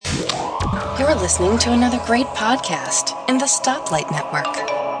You're listening to another great podcast in the Stoplight Network.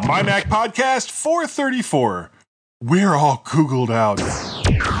 My Mac Podcast 434. We're all Googled out.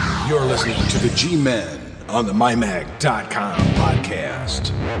 You're listening to the G-Men on the MyMac.com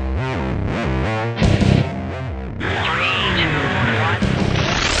podcast.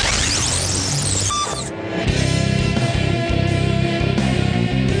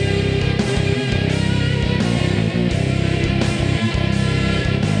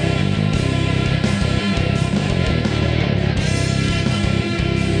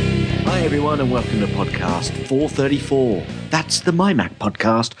 Hi everyone and welcome to podcast 434. That's the MyMac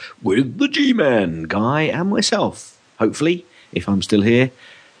podcast with the G-Man, Guy and myself. Hopefully, if I'm still here.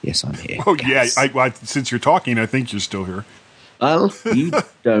 Yes, I'm here. Oh, yeah. Since you're talking, I think you're still here. Well, you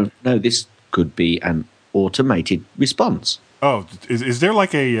don't know. This could be an automated response. Oh, is there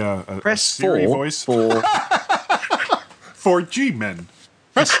like a Press Siri 4 voice? for For G-Men.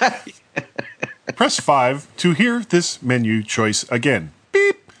 Press 5 to hear this menu choice again.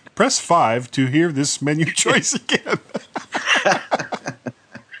 Beep. Press 5 to hear this menu choice again.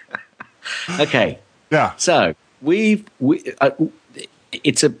 Okay. Yeah. So,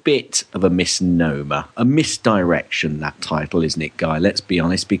 it's a bit of a misnomer, a misdirection, that title, isn't it, Guy? Let's be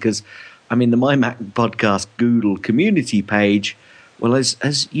honest, because, I mean, the MyMac Podcast Google community page, well,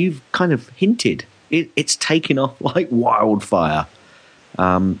 as you've kind of hinted, it's taken off like wildfire.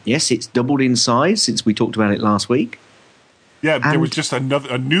 Yes, it's doubled in size since we talked about it last week. Yeah, there was just a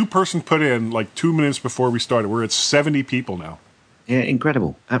new person put in like 2 minutes before we started. We're at 70 people now. Yeah,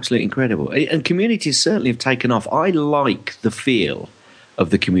 incredible. Absolutely incredible. And communities certainly have taken off. I like the feel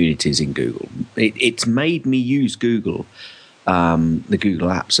of the communities in Google. It's made me use Google, the Google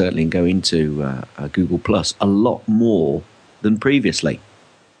app certainly, and go into Google Plus a lot more than previously.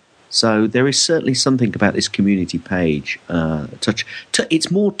 So there is certainly something about this community page. It's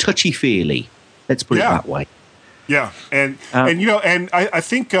more touchy-feely. Let's put it that way. Yeah, and I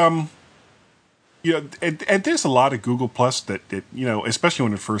think and there's a lot of Google Plus that especially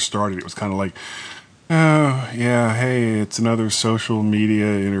when it first started, it was kind of like, oh yeah, hey, it's another social media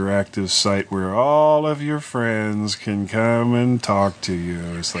interactive site where all of your friends can come and talk to you.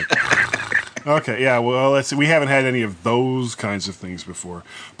 It's like, okay, yeah, well, we haven't had any of those kinds of things before.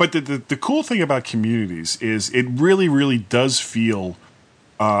 But the cool thing about communities is it really, really does feel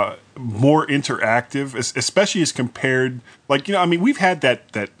more interactive, especially as compared, we've had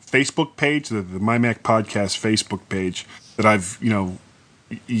that Facebook page, the MyMac Podcast Facebook page that I've,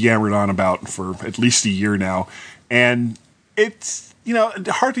 yammered on about for at least a year now. And it's,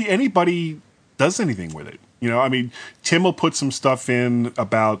 hardly anybody does anything with it. Tim will put some stuff in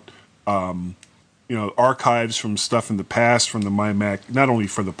about, archives from stuff in the past from the MyMac, not only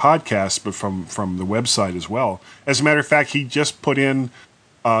for the podcast, but from the website as well. As a matter of fact, he just put in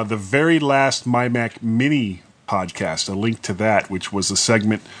the very last MyMac Mini podcast, a link to that, which was a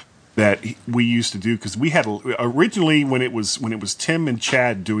segment that we used to do because we had originally when it was Tim and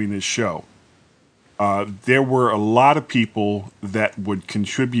Chad doing this show. There were a lot of people that would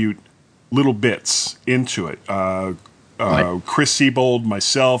contribute little bits into it. Chris Siebold,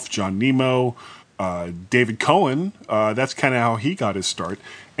 myself, John Nemo, David Cohen. That's kind of how he got his start.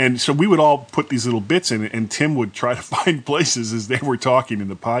 And so we would all put these little bits in it, and Tim would try to find places as they were talking in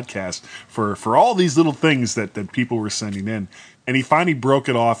the podcast for all these little things that people were sending in. And he finally broke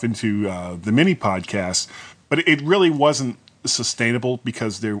it off into the mini podcast, but it really wasn't sustainable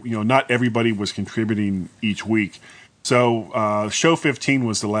because not everybody was contributing each week. So show 15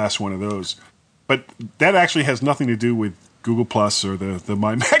 was the last one of those. But that actually has nothing to do with Google Plus or the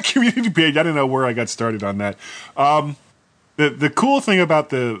MyMac community page. I don't know where I got started on that. The cool thing about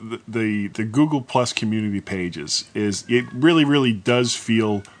the Google Plus community pages is it really, really does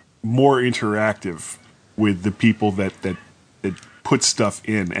feel more interactive with the people that put stuff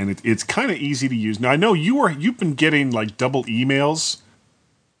in, and it's kind of easy to use. Now I know you've been getting like double emails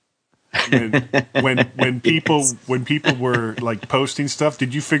when people were like posting stuff.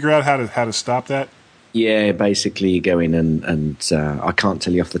 Did you figure out how to stop that? Yeah, basically you go in and I can't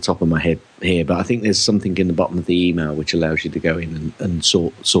tell you off the top of my head here, but I think there's something in the bottom of the email which allows you to go in and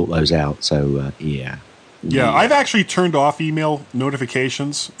sort those out. So, yeah. Yeah, I've actually turned off email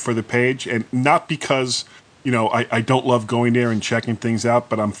notifications for the page, and not because, I don't love going there and checking things out,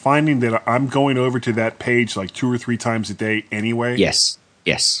 but I'm finding that I'm going over to that page like 2 or 3 times a day anyway. Yes.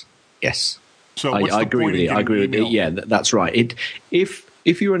 So I agree with you. I agree with you. Yeah, that's right.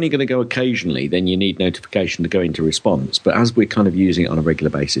 If you're only going to go occasionally, then you need notification to go into response. But as we're kind of using it on a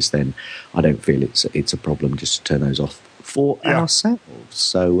regular basis, then I don't feel it's a problem just to turn those off for ourselves.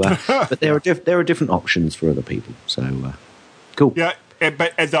 So, but there are different options for other people. So, cool. Yeah,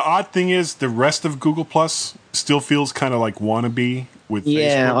 But the odd thing is, the rest of Google Plus still feels kind of like wannabe with Facebook.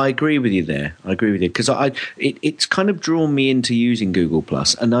 Yeah, I agree with you there. I agree with you because it's kind of drawn me into using Google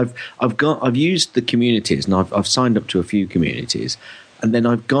Plus, and I've used the communities, and I've signed up to a few communities, and then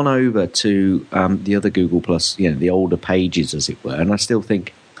I've gone over to the other Google Plus, the older pages, as it were, and I still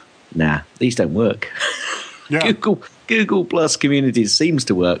think, nah, these don't work. Yeah. Google Plus communities seems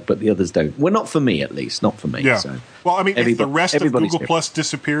to work, but the others don't. Well, not for me, at least. Not for me. Yeah. So Well, I mean, if the rest of Google different. Plus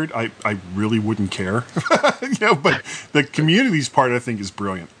disappeared, I really wouldn't care. But the communities part, I think, is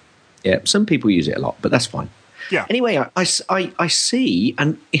brilliant. Yeah, some people use it a lot, but that's fine. Yeah. Anyway, I see,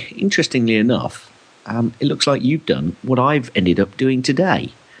 and interestingly enough, it looks like you've done what I've ended up doing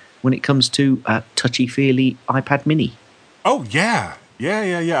today when it comes to touchy-feely iPad Mini. Oh, yeah.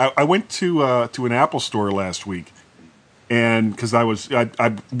 Yeah. I went to an Apple store last week, and because I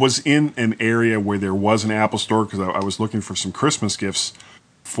was in an area where there was an Apple store because I was looking for some Christmas gifts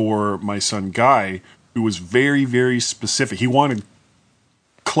for my son Guy, who was very, very specific. He wanted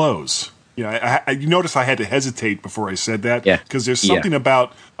clothes. You notice I had to hesitate before I said that because there's something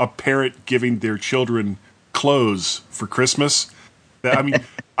about a parent giving their children clothes for Christmas. I mean,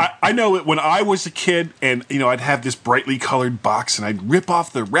 I know it when I was a kid, and I'd have this brightly colored box, and I'd rip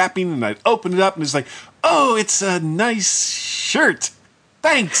off the wrapping, and I'd open it up, and it's like, oh, it's a nice shirt.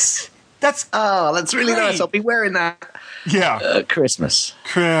 Thanks. That's really great. nice. I'll be wearing that. Yeah, Christmas.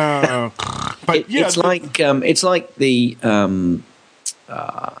 But It's like the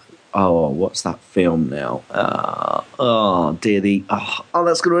what's that film now?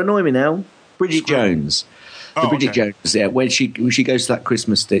 That's going to annoy me now. Bridget Jones. The Bridget Jones, when she goes to that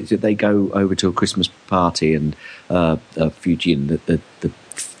Christmas, they go over to a Christmas party, and Fujian, the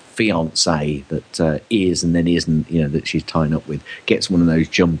fiance that is and then isn't, that she's tying up with, gets one of those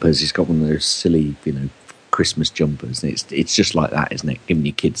jumpers. He's got one of those silly, Christmas jumpers, and it's just like that, isn't it? Giving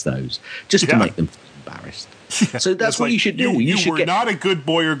your kids those just to make them feel embarrassed. Yeah. So that's what you should do. You should were not a good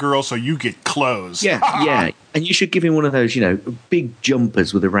boy or girl, so you get clothes. Yeah, and you should give him one of those, big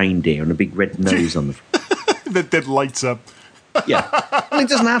jumpers with a reindeer and a big red nose on the front. that lights up. Yeah, well, it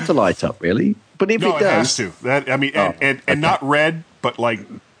doesn't have to light up really, but if it does, it has to. And not red, but like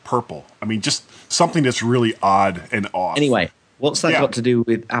purple. I mean, just something that's really odd and off. Anyway, what's that got to do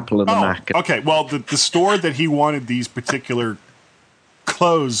with Apple and the Mac? Okay, well, the store that he wanted these particular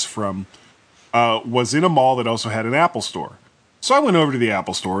clothes from was in a mall that also had an Apple store. So I went over to the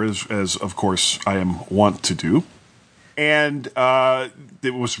Apple store, as of course I am wont to do, and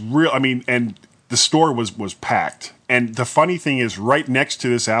it was real. I mean, and the store was packed. And the funny thing is, right next to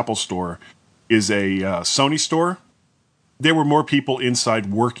this Apple store is a Sony store. There were more people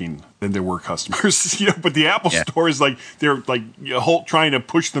inside working than there were customers. But the Apple store is like they're like trying to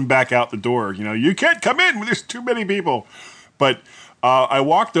push them back out the door. You can't come in when there's too many people. But I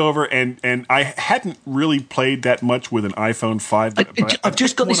walked over and I hadn't really played that much with an iPhone 5. I've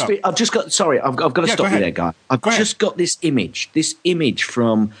just got this. I've got to stop you there, guy. I've just got this image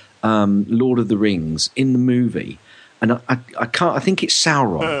from Lord of the Rings in the movie, and I can't. I think it's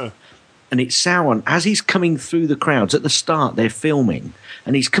Sauron, and it's Sauron as he's coming through the crowds at the start. They're filming,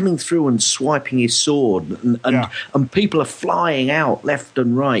 and he's coming through and swiping his sword, and people are flying out left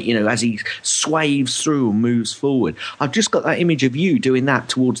and right. As he swaves through and moves forward. I've just got that image of you doing that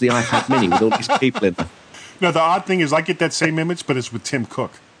towards the iPad Mini with all these people in there. No, the odd thing is I get that same image, but it's with Tim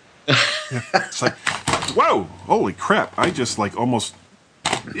Cook. It's like, whoa, holy crap! I just almost.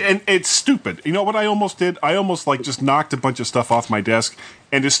 And it's stupid. You know what I almost did? I almost just knocked a bunch of stuff off my desk.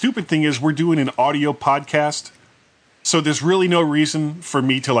 And the stupid thing is we're doing an audio podcast. So there's really no reason for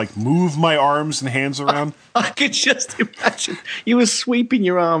me to move my arms and hands around. I could just imagine you were sweeping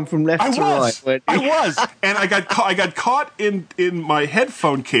your arm from left to right. I was. And I got caught in my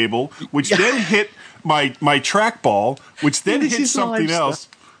headphone cable, which then hit my trackball, which then hit something else.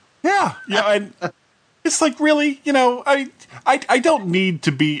 Yeah. And it's really, I don't need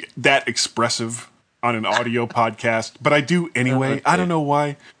to be that expressive on an audio podcast, but I do anyway. Okay. I don't know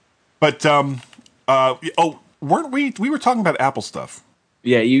why. But, weren't we were talking about Apple stuff.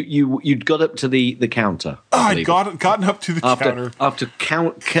 Yeah, you'd got up to the counter. I'd gotten up to the counter. After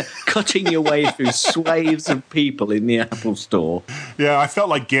cutting your way through swathes of people in the Apple store. Yeah, I felt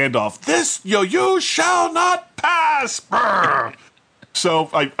like Gandalf. You shall not pass! Brr! So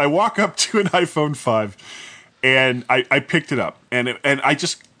I walk up to an iPhone 5, and I picked it up, and I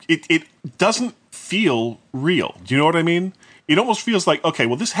just it doesn't feel real. Do you know what I mean? It almost feels like, okay,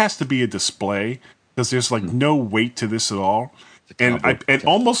 well, this has to be a display because there's no weight to this at all. And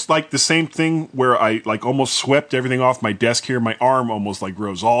almost like the same thing where I almost swept everything off my desk here. My arm almost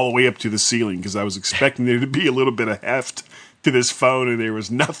rose all the way up to the ceiling because I was expecting there to be a little bit of heft to this phone, and there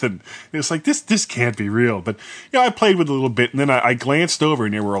was nothing. It was like, this can't be real. But I played with it a little bit, and then I glanced over,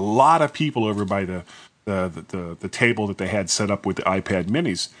 and there were a lot of people over by the table that they had set up with the iPad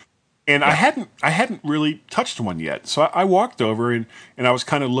minis. And I hadn't really touched one yet. So I walked over and I was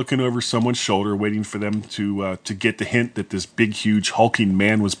kind of looking over someone's shoulder, waiting for them to get the hint that this big, huge, hulking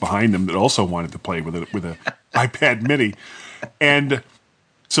man was behind them that also wanted to play with a iPad mini. And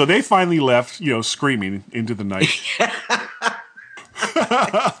so they finally left, screaming into the night.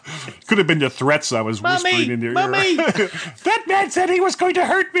 Could have been the threats I was whispering in their ear. That man said he was going to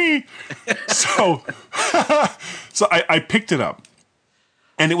hurt me. So I picked it up.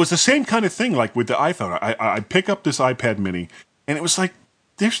 And it was the same kind of thing, like with the iPhone. I pick up this iPad mini, and it was like,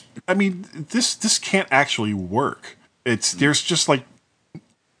 this can't actually work. There's just like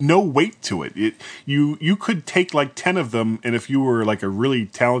no weight to it. You could take like 10 of them, and if you were like a really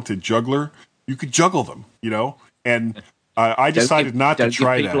talented juggler, you could juggle them, And I decided not to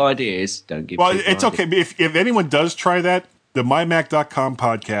try that. Don't give people ideas. Don't give. Well, it's okay. If anyone does try that, the MyMac.com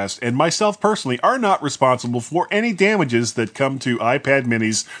podcast and myself personally are not responsible for any damages that come to iPad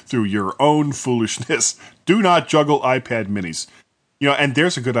minis through your own foolishness. Do not juggle iPad minis. And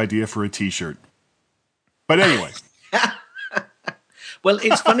there's a good idea for a T-shirt. But anyway. Well,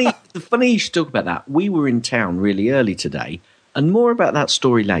 it's funny. Funny you should talk about that. We were in town really early today, and more about that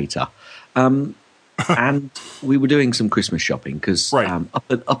story later. And we were doing some Christmas shopping because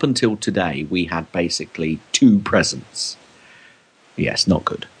up until today we had basically 2 presents. Yes, not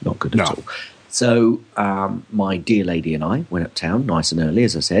good at all. So my dear lady and I went uptown nice and early,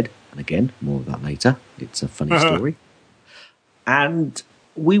 as I said, and again, more of that later. It's a funny story. And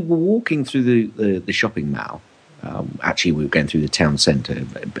we were walking through the shopping mall. Actually, we were going through the town centre,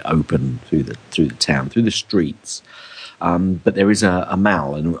 open through the town, through the streets. But there is a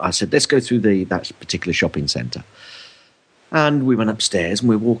mall, and I said, let's go through that particular shopping centre. And we went upstairs, and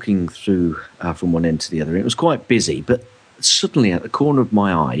we were walking through from one end to the other. It was quite busy, but suddenly at the corner of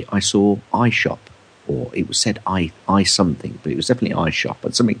my eye, I saw iShop, or it was said I something, but it was definitely iShop,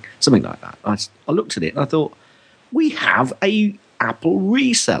 but something like that. I looked at it and I thought, we have a Apple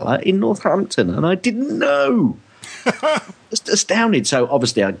reseller in Northampton, and I didn't know. Just astounded. So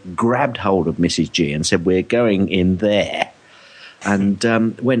obviously I grabbed hold of Mrs. G and said, we're going in there. And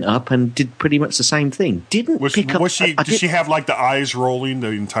went up and did pretty much the same thing. Did she have like the eyes rolling the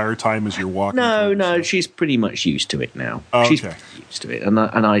entire time as you're walking? No, she's pretty much used to it now. Oh, she's used to it. And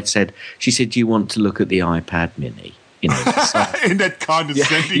I said, she said, do you want to look at the iPad mini? In that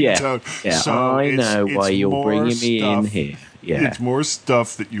condescending tone. Yeah, so I know why you're bringing me in here. Yeah. It's more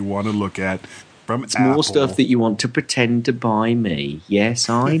stuff that you want to look at. It's Apple. More stuff that you want to pretend to buy me. Yes,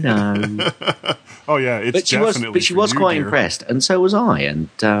 I know. Oh yeah, it's definitely. But she was quite impressed, and so was I. And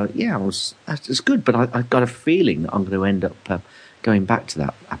it's good. But I got a feeling that I'm going to end up going back to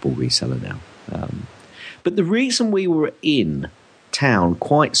that Apple reseller now. But the reason we were in town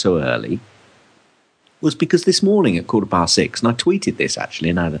quite so early was because this morning at 6:15, and I tweeted this actually,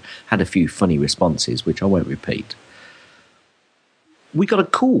 and I had a few funny responses, which I won't repeat. We got a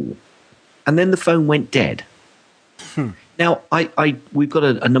call. And then the phone went dead. Now, we've got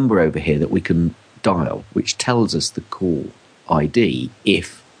a number over here that we can dial, which tells us the call ID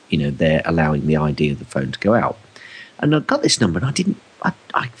if they're allowing the ID of the phone to go out. And I got this number, and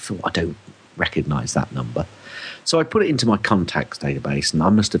I thought I don't recognise that number, so I put it into my contacts database, and I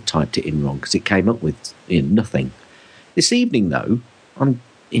must have typed it in wrong because it came up with nothing. This evening, though,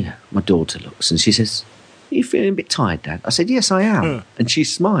 my daughter looks and she says, are you feeling a bit tired, Dad? I said, yes, I am. And she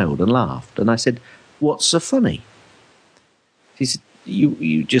smiled and laughed. And I said, what's so funny? She said,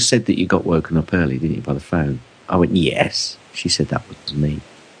 you just said that you got woken up early, didn't you, by the phone? I went, yes. She said, that was me.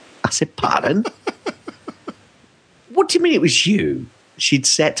 I said, pardon? What do you mean it was you? She'd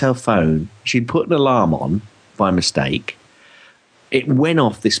set her phone. She'd put an alarm on by mistake. It went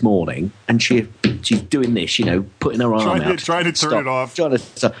off this morning, and she's doing this, putting her arm out. Trying to turn it off.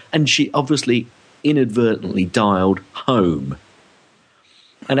 And she obviously inadvertently dialed home,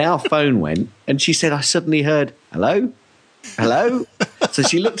 and our phone went, and she said, I suddenly heard hello. So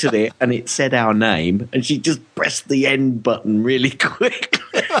she looked at it and it said our name, and she just pressed the end button really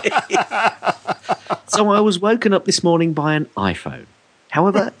quickly. So I was woken up this morning by an iPhone.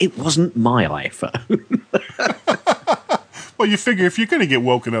 However, it wasn't my iPhone. Well, you figure if you're going to get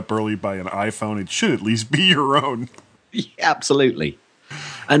woken up early by an iPhone, it should at least be your own. Yeah, absolutely.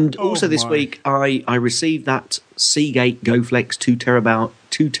 And also this week, I received that Seagate GoFlex 2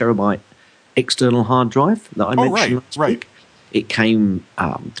 terabyte external hard drive that I mentioned last week. It came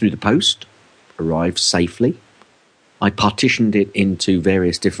through the post, arrived safely. I partitioned it into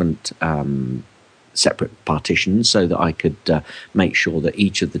various different separate partitions so that I could make sure that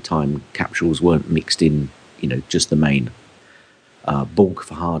each of the time capsules weren't mixed in, just the main bulk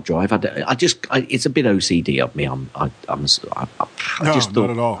for hard drive. It's a bit OCD of me. I just thought, not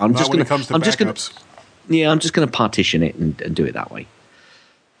at all. I'm just going to partition it and do it that way.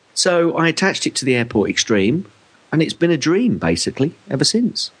 So I attached it to the Airport Extreme, and it's been a dream basically ever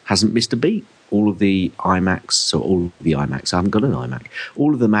since. Hasn't missed a beat. All of the iMacs, I haven't got an iMac.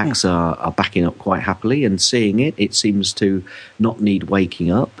 All of the Macs are backing up quite happily and seeing it. It seems to not need waking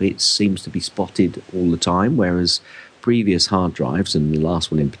up. It seems to be spotted all the time, whereas previous hard drives, and the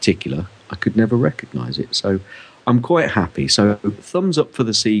last one in particular, I could never recognise it. So I'm quite happy. So thumbs up for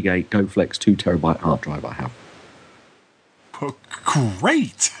the Seagate GoFlex 2 terabyte hard drive I have.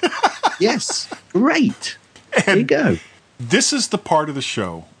 Great. Yes, great. There you go. This is the part of the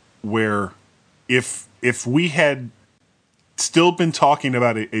show where if we had still been talking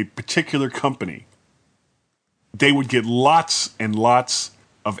about a particular company, they would get lots and lots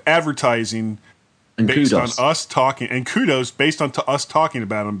of advertising and based kudos. on us talking, and kudos based on us talking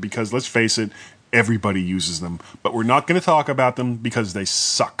about them, because let's face it, everybody uses them. But we're not going to talk about them because they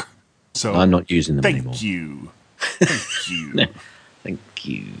suck. So I'm not using them anymore. Thank you. Thank you. No, thank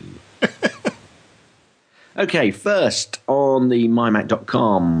you. Okay, first on the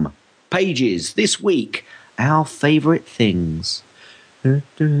mymac.com pages this week, our favourite things.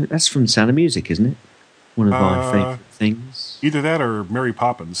 That's from Sound of Music, isn't it? One of my favourite things. Either that or Mary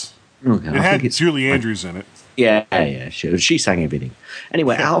Poppins. Okay, it had Julie Andrews in it. Yeah, sure. She sang everything.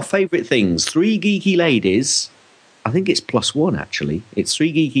 Anyway, our favourite things. 3 Geeky Ladies. I think it's +1, actually. It's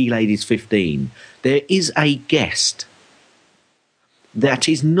 3 Geeky Ladies 15. There is a guest that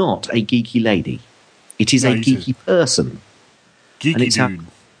is not a geeky lady. It is a geeky person. Geeky dude.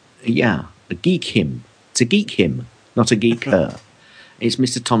 A geek him. It's a geek him, not a geek her. It's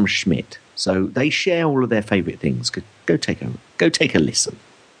Mr. Tom Schmidt. So they share all of their favourite things. Go take a listen.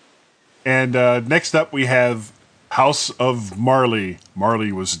 And next up we have House of Marley.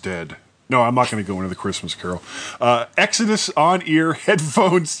 Marley was dead. No, I'm not going to go into the Christmas Carol. Exodus on-ear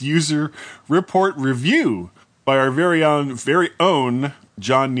headphones user report review by our very own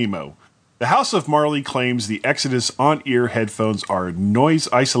John Nemo. The House of Marley claims the Exodus on-ear headphones are noise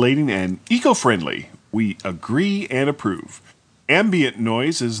isolating and eco-friendly. We agree and approve. Ambient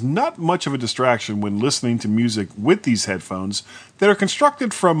noise is not much of a distraction when listening to music with these headphones that are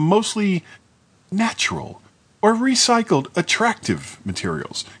constructed from mostly natural or recycled attractive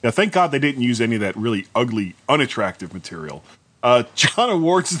materials. Now, thank God they didn't use any of that really ugly, unattractive material. John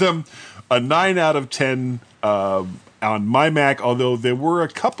awards them a 9 out of 10 on my Mac, although there were a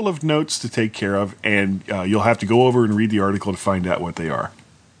couple of notes to take care of, and you'll have to go over and read the article to find out what they are.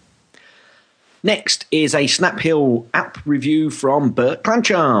 Next is a Snaphill app review from Bert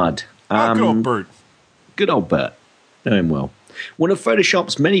Clanchard. Good old Bert. Good old Bert. Know him well. One of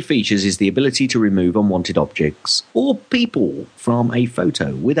Photoshop's many features is the ability to remove unwanted objects or people from a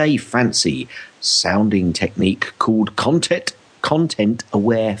photo with a fancy sounding technique called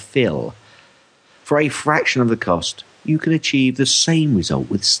content-aware fill. For a fraction of the cost, you can achieve the same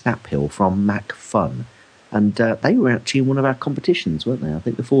result with Snaphill from Mac Fun. And they were actually in one of our competitions, weren't they? I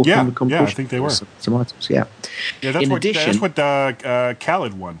think the 400 competition. Yeah, I think they were. Some items, yeah. Yeah, that's what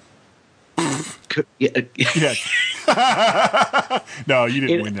Khaled won. Yeah. No, you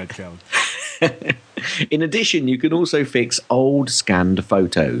didn't win that, Khaled. In addition, you can also fix old scanned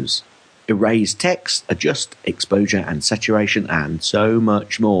photos, erase text, adjust exposure and saturation, and so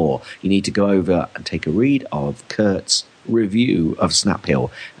much more. You need to go over and take a read of Kurt's review of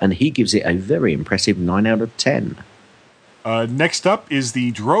Snaphill, and he gives it a very impressive 9 out of 10. Next up is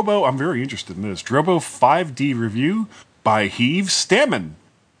the Drobo. I'm very interested in this. Drobo 5D review by Heave Stammen.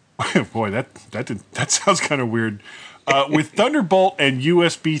 Boy, that sounds kind of weird. With Thunderbolt and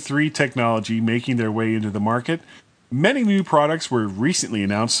USB 3 technology making their way into the market, many new products were recently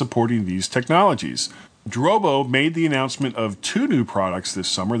announced supporting these technologies. Drobo made the announcement of 2 new products this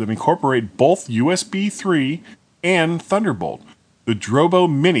summer that incorporate both USB 3 and Thunderbolt. The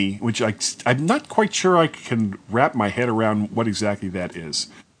Drobo Mini, which I'm not quite sure I can wrap my head around what exactly that is,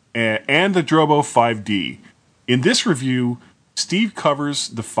 and the Drobo 5D. In this review, Steve covers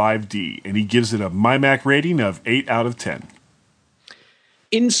the 5D, and he gives it a MyMac rating of 8 out of 10.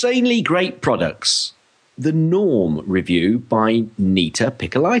 Insanely great products. The Norm review by Nita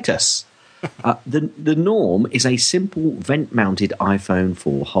Piccolitis. The Norm is a simple vent-mounted iPhone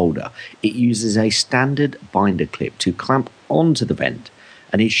 4 holder. It uses a standard binder clip to clamp onto the vent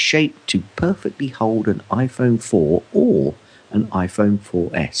and is shaped to perfectly hold an iPhone 4 or an iPhone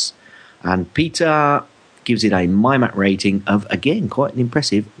 4S. And Peter gives it a MyMac rating of, again, quite an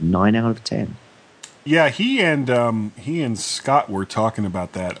impressive 9 out of 10. Yeah, he and Scott were talking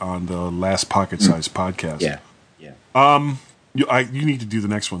about that on the last Pocket Size podcast. Yeah. You need to do the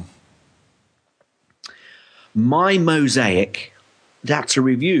next one. My Mosaic. That's a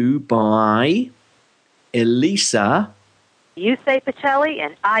review by Elisa. You say Pacelli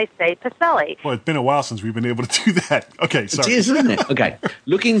and I say Pacelli. Well, it's been a while since we've been able to do that. Okay, sorry. It is, isn't it? Okay.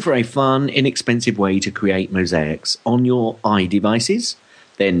 Looking for a fun, inexpensive way to create mosaics on your iDevices?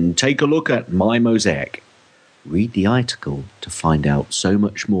 Then take a look at My Mosaic. Read the article to find out so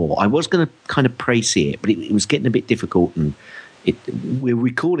much more. I was going to kind of pre-see it, but it was getting a bit difficult, and we're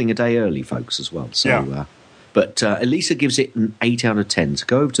recording a day early, folks, as well. So, yeah. But Elisa gives it an 8 out of 10. So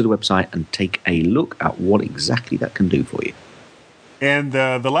go over to the website and take a look at what exactly that can do for you. And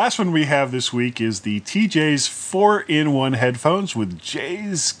the last one we have this week is the TJ's 4-in-1 headphones with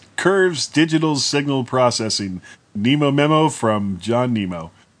J's Curves Digital Signal Processing. Nemo Memo from John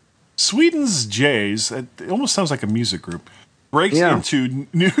Nemo. Sweden's J's, it almost sounds like a music group, breaks into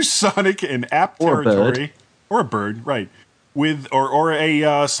new sonic and app territory. Or a bird, right. With or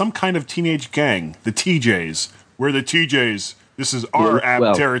a some kind of teenage gang, the TJs. We're the TJs. This is our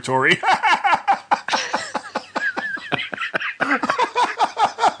app territory.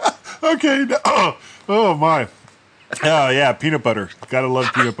 Okay. Oh my. Oh yeah, peanut butter. Gotta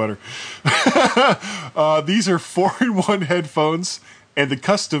love peanut butter. These are 4-in-1 headphones and the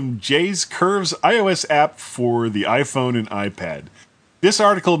custom J's Curves iOS app for the iPhone and iPad. This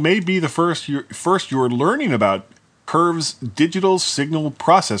article may be the first you're learning about Curves Digital Signal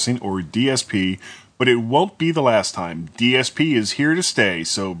Processing, or DSP, but it won't be the last time. DSP is here to stay,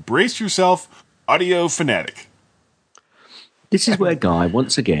 so brace yourself, audio fanatic. This is where Guy,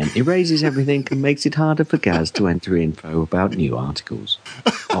 once again, erases everything and makes it harder for Gaz to enter info about new articles.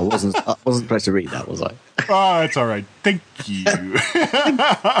 I wasn't supposed to read that, was I? Oh, that's all right. Thank you.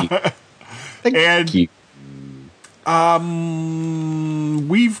 Thank you.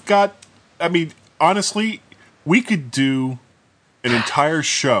 We've got, I mean, honestly, we could do an entire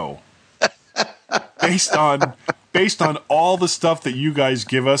show based on all the stuff that you guys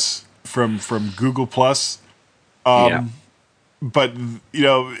give us from Google Plus. But, you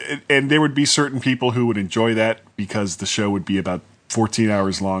know, and there would be certain people who would enjoy that because the show would be about 14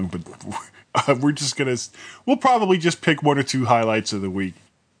 hours long. But we'll probably just pick one or two highlights of the week.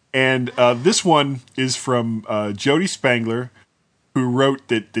 And this one is from Jody Spangler, who wrote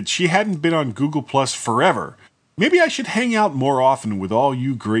that she hadn't been on Google Plus forever. Maybe I should hang out more often with all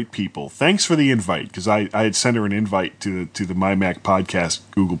you great people. Thanks for the invite, because I had sent her an invite to the My Mac Podcast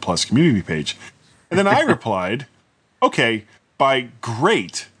Google Plus community page. And then I replied, okay, by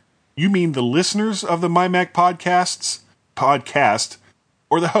great, you mean the listeners of the My Mac podcast,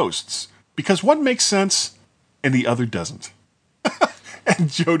 or the hosts? Because one makes sense and the other doesn't. And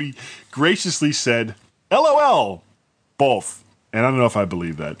Jody graciously said, LOL, both. And I don't know if I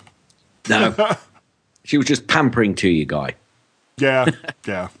believe that. No. She was just pampering to you, Guy. Yeah.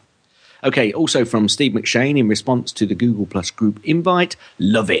 Okay, also from Steve McShane in response to the Google Plus group invite.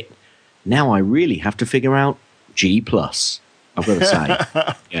 Love it. Now I really have to figure out G+. I've got to say.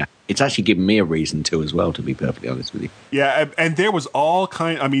 Yeah. It's actually given me a reason to as well, to be perfectly honest with you. Yeah, and there was all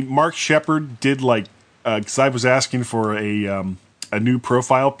kind. I mean, Mark Shepard did because I was asking for a new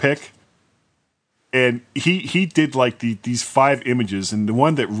profile pic, and he did these 5 images, and the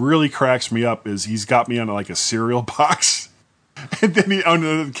one that really cracks me up is he's got me on a cereal box, and then on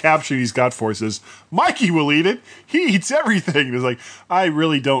the caption he's got for it says, "Mikey will eat it. He eats everything." And it's like, I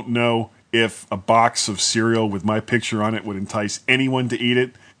really don't know if a box of cereal with my picture on it would entice anyone to eat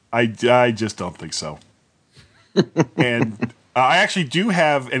it. I just don't think so. And I actually do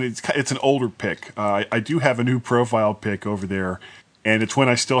have, and it's an older pic. I do have a new profile pic over there, and it's when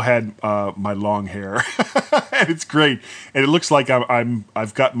I still had my long hair, and it's great. And it looks like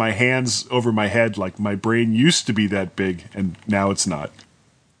I've got my hands over my head, like my brain used to be that big, and now it's not.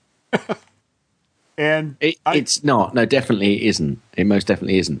 And it's not. No, definitely it isn't. It most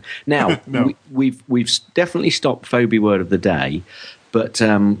definitely isn't. Now, No. we've definitely stopped Phobie word of the day, but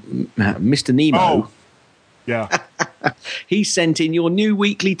Mr. Nemo, Oh, yeah. he sent in your new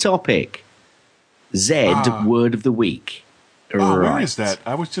weekly topic, Z word of the week. Oh, right. where is that?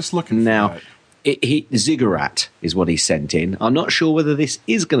 I was just looking Now, for that. Ziggurat is what he sent in. I'm not sure whether this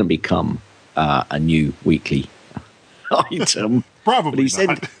is going to become a new weekly item. Probably But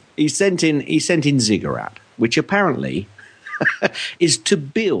not. He sent in Ziggurat, which apparently is to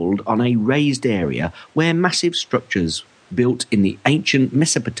build on a raised area where massive structures built in the ancient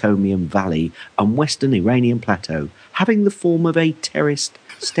Mesopotamian valley and western Iranian plateau, having the form of a terraced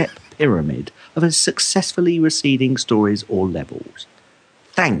step pyramid of a successfully receding stories or levels.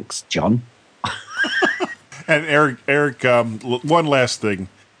 Thanks, John. And Eric, one last thing,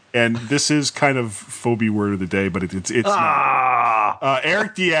 and this is kind of phobia word of the day, but it's not.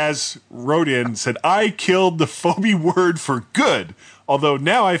 Eric Diaz wrote in and said, "I killed the phobia word for good, although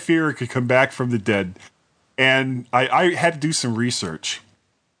now I fear it could come back from the dead." And I had to do some research,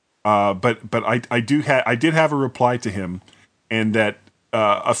 but I did have a reply to him, and that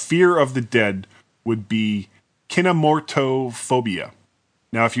a fear of the dead would be kinemortophobia.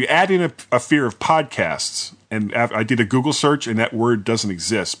 Now, if you add in a fear of podcasts, and I did a Google search, and that word doesn't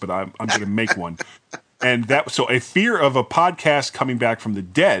exist, but I'm going to make one. And so a fear of a podcast coming back from the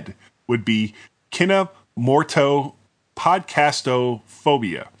dead would be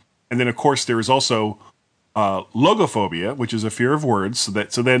kinemortopodcastophobia. And then, of course, there is also logophobia, which is a fear of words.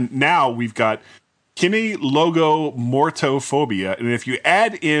 So then now we've got kinemortophobia, and if you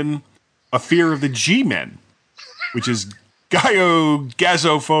add in a fear of the G-men, which is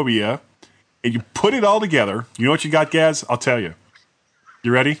gazophobia, and you put it all together, you know what you got, Gaz? I'll tell you.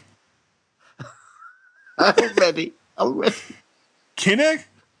 You ready? I'm ready. Kine,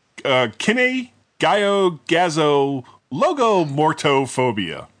 gazo,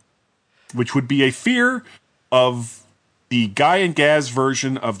 logomortophobia, which would be a fear of the Guy and Gaz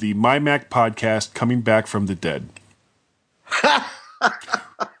version of the MyMac podcast coming back from the dead.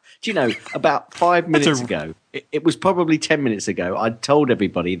 Do you know, about 5 minutes ago, it was probably 10 minutes ago, I told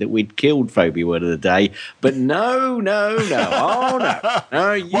everybody that we'd killed Phobia Word of the Day, but no. Oh, no.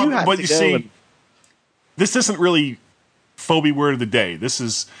 No, you had to go. This isn't really Phobia Word of the Day. This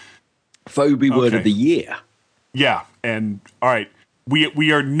is Phobia Word of the Year. Yeah, and all right,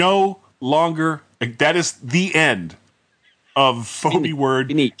 we are no longer. That is the end of Phobia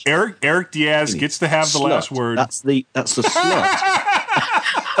Word. Eric Diaz gets to have the last word. That's the slut.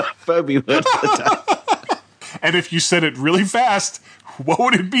 Phobia Word of the Day. And if you said it really fast, what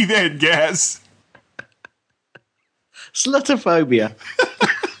would it be then, Gaz? Slutophobia.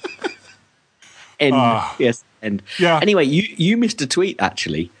 Yes. And yeah. Anyway, you missed a tweet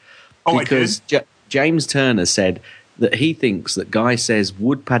actually. Because I did? James Turner said that he thinks that Guy says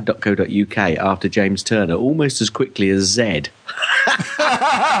woodpad.co.uk after James Turner almost as quickly as Zed.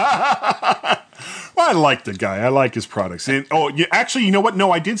 Well, I like the guy. I like his products. And, actually, you know what?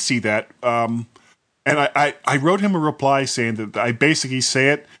 No, I did see that. And I wrote him a reply saying that I basically say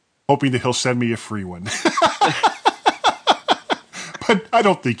it, hoping that he'll send me a free one. But I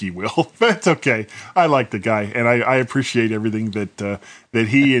don't think he will. But it's okay. I like the guy, and I appreciate everything that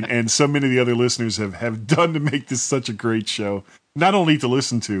he and so many of the other listeners have done to make this such a great show. Not only to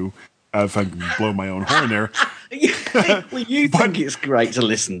listen to, if I can blow my own horn there. Well, you think it's great to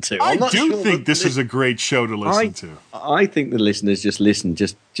listen to. I do think this is a great show to listen to. I think the listeners just listen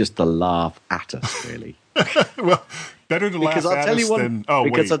just to laugh at us, really. Well, better to laugh at us than... Oh,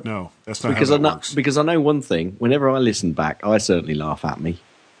 wait, no. That's not how that works. Because I know one thing. Whenever I listen back, I certainly laugh at me.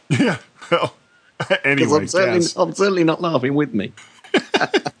 Yeah, well, anyway. I'm certainly not laughing with me.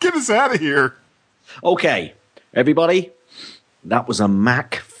 Get us out of here. Okay, everybody. That was a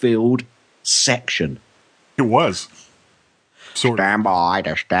Mac-filled section. It was. Sort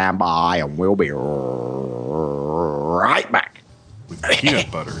of. Stand by, and we'll be right back. With peanut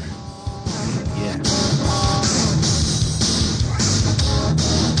butter. Yeah.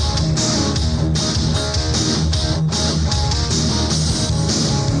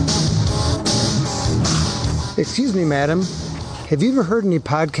 Excuse me, madam. Have you ever heard any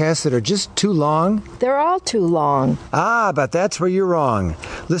podcasts that are just too long? They're all too long. But that's where you're wrong.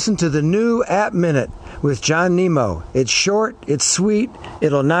 Listen to the new App Minute with John Nemo. It's short, it's sweet,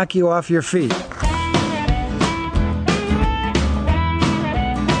 it'll knock you off your feet.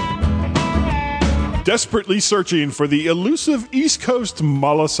 Desperately searching for the elusive East Coast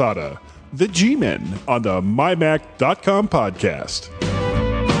malasada, the G-Men on the MyMac.com podcast.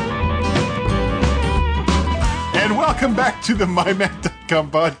 And welcome back to the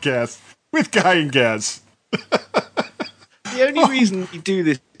MyMac.com podcast with Guy and Gaz. The only reason we do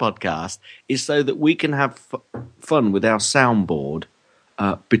this podcast is so that we can have fun with our soundboard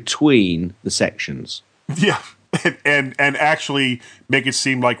between the sections. Yeah, and actually make it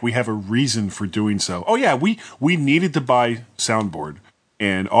seem like we have a reason for doing so. Oh yeah, we needed to buy soundboard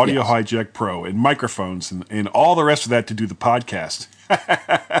and Audio Hijack Pro and microphones and all the rest of that to do the podcast.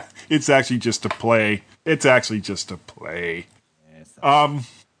 It's actually just to play. There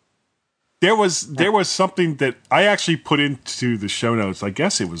was something that I actually put into the show notes. I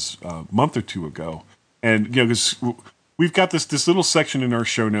guess it was a month or two ago, and because we've got this little section in our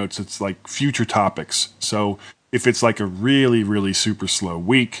show notes. It's like future topics. So if it's like a really, really super slow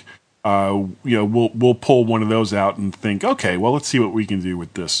week, we'll pull one of those out and think, okay, well, let's see what we can do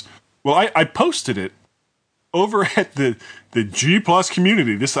with this. Well, I posted it over at the G Plus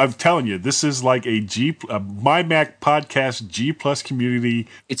community. This, I'm telling you, this is like a My Mac podcast G Plus community.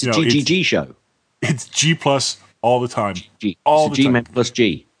 It's a GGG show. It's G Plus all the time. All the time. G-Men plus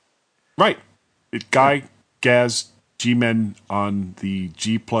G. Right. Guy, Gaz, G-Men on the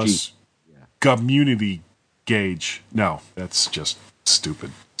G Plus community gauge. No, that's just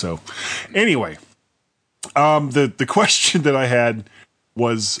stupid. So, anyway, the question that I had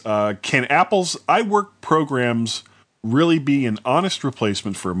was, can Apple's iWork programs really be an honest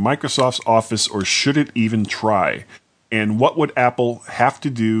replacement for Microsoft's Office, or should it even try? And what would Apple have to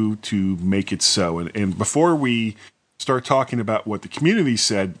do to make it so? And before we start talking about what the community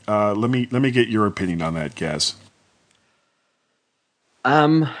said, let me get your opinion on that, Gaz.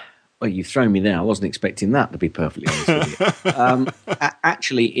 Well, you've thrown me there. I wasn't expecting that, to be perfectly honest with you.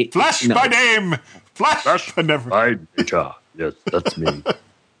 Actually, Flash my name! Flash by data. Yes, that's me.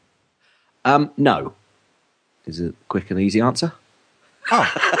 No. Is it a quick and easy answer?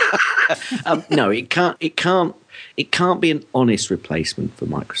 Oh. No, it can't be an honest replacement for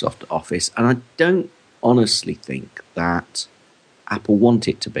Microsoft Office, and I don't honestly think that Apple want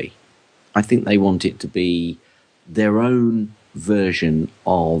it to be. I think they want it to be their own version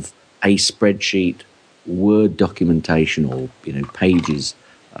of a spreadsheet, Word documentation, or pages,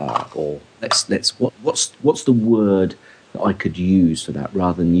 or what's the word that I could use for that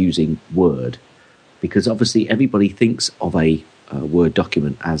rather than using Word, because obviously everybody thinks of a Word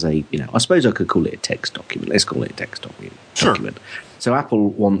document as I suppose I could call it a text document. Let's call it a text document. Sure. So Apple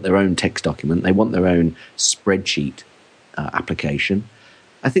want their own text document. They want their own spreadsheet application.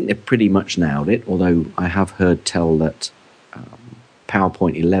 I think they've pretty much nailed it, although I have heard tell that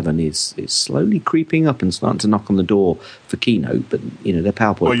PowerPoint 11 is slowly creeping up and starting to knock on the door for Keynote, but their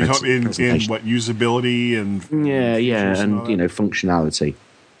PowerPoint. Well, you talk in what, usability and and functionality.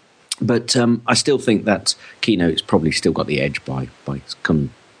 But I still think that Keynote's probably still got the edge by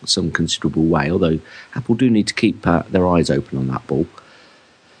some considerable way. Although Apple do need to keep their eyes open on that ball.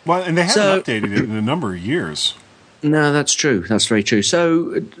 Well, and they haven't updated it in a number of years. No, that's true. That's very true.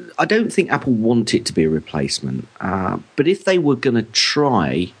 So I don't think Apple want it to be a replacement. But if they were going to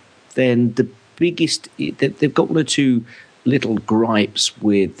try, then the biggest... They've got one or two little gripes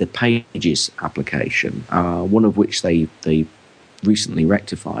with the Pages application, one of which they recently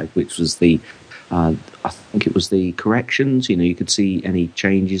rectified, which was I think it was the corrections. You could see any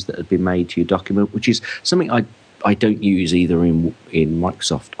changes that had been made to your document, which is something I don't use either in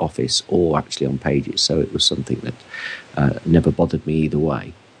Microsoft Office or actually on Pages, so it was something that never bothered me either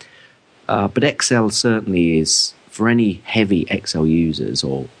way. But Excel certainly is, for any heavy Excel users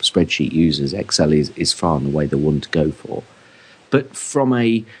or spreadsheet users, Excel is far and away the one to go for. But from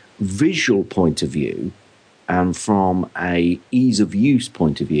a visual point of view and from a ease of use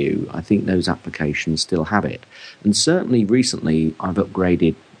point of view, I think those applications still have it. And certainly recently I've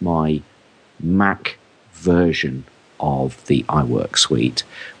upgraded my Mac version of the iWork suite,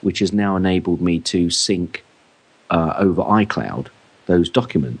 which has now enabled me to sync over iCloud those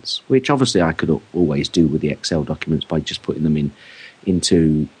documents, which obviously I could always do with the Excel documents by just putting them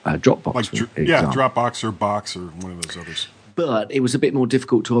into Dropbox. Dropbox or Box or one of those others. But it was a bit more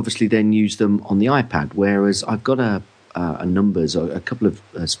difficult to obviously then use them on the iPad, whereas I've got a numbers, or a couple of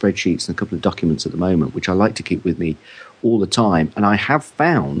spreadsheets and a couple of documents at the moment, which I like to keep with me all the time. And I have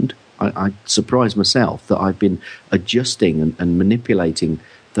found, I surprised myself, that I've been adjusting and manipulating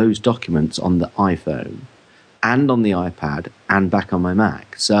those documents on the iPhone and on the iPad and back on my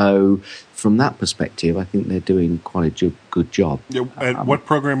Mac. So from that perspective, I think they're doing quite a good job. Yeah, and what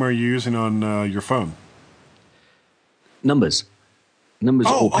program are you using on your phone? Numbers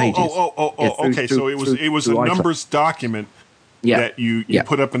or Pages. Okay. So it was a numbers document that you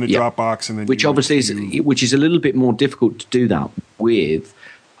put up in the Dropbox, and then which is a little bit more difficult to do that with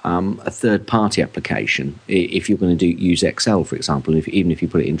a third-party application if you're going to use Excel, for example, even if you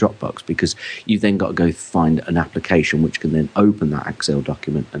put it in Dropbox, because you've then got to go find an application which can then open that Excel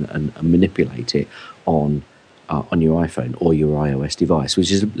document and manipulate it on your iPhone or your iOS device, which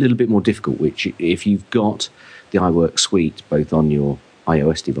is a little bit more difficult, which if you've got the iWork suite both on your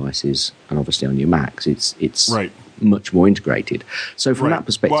iOS devices and obviously on your Macs, it's right. much more integrated. So from that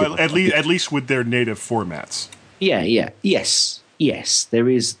perspective... Well, at least with their native formats. Yes,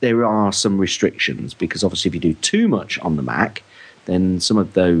 there are some restrictions, because obviously if you do too much on the Mac, then some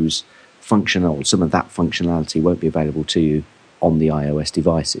of that functionality won't be available to you on the iOS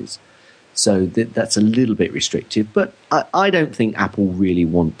devices. So that's a little bit restrictive, but I don't think Apple really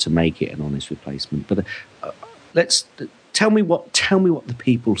want to make it an honest replacement. But tell me what the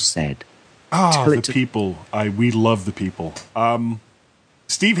people said. People. We love the people.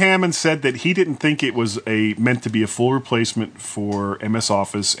 Steve Hammond said that he didn't think it was meant to be a full replacement for MS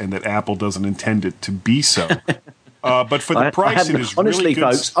Office, and that Apple doesn't intend it to be so. But for the price, it is really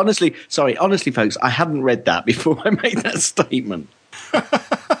good. Honestly, folks, I hadn't read that before I made that statement.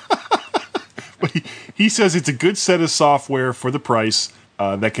 He says it's a good set of software for the price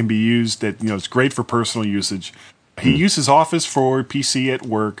that can be used. That it's great for personal usage. He uses Office for PC at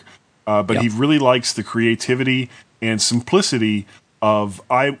work, but he really likes the creativity and simplicity of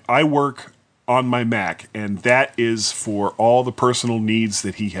I work on my Mac, and that is for all the personal needs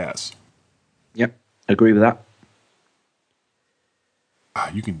that he has. Yep, agree with that.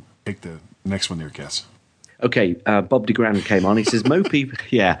 You can take the next one there, Cass. Okay, Bob DeGrand came on. He says, "Mo people,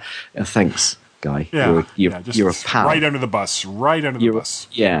 thanks, guy. Yeah, you're a pal. Right under the bus.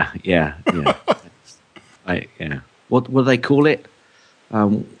 Yeah. What do they call it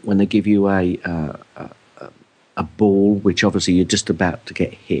when they give you a ball, which obviously you're just about to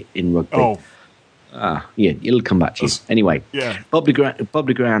get hit in rugby? Oh, it'll come back to you anyway. Yeah, Bob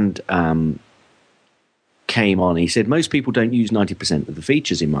DeGrand came on. He said most people don't use 90% of the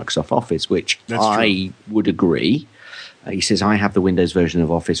features in Microsoft Office, which I would agree. He says, I have the Windows version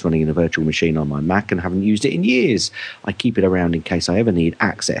of Office running in a virtual machine on my Mac and haven't used it in years. I keep it around in case I ever need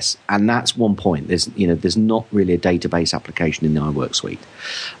access. And that's one point. There's not really a database application in the iWork suite,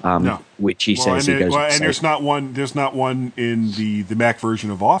 which he says he goes. And there's not one in the Mac version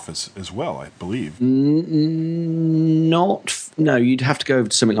of Office as well, I believe. No, you'd have to go over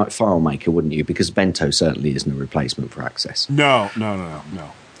to something like FileMaker, wouldn't you? Because Bento certainly isn't a replacement for Access. No.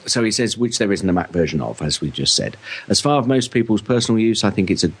 So he says, which there isn't a Mac version of, as we just said. As far as most people's personal use, I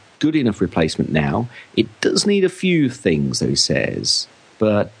think it's a good enough replacement now. It does need a few things, though, he says,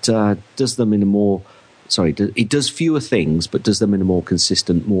 but does them in a more... it does fewer things, but does them in a more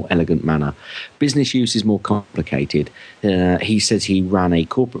consistent, more elegant manner. Business use is more complicated. He says he ran a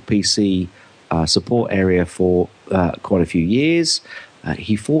corporate PC support area for quite a few years.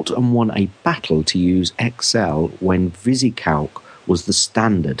 He fought and won a battle to use Excel when VisiCalc was the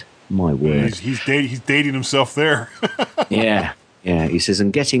standard. My word. He's dating himself there. Yeah. He says,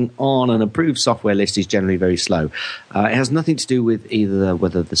 and getting on an approved software list is generally very slow. It has nothing to do with either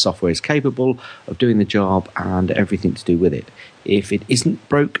whether the software is capable of doing the job and everything to do with it. If it isn't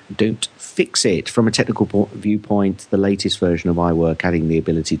broke, don't fix it. From a technical viewpoint, the latest version of iWork, adding the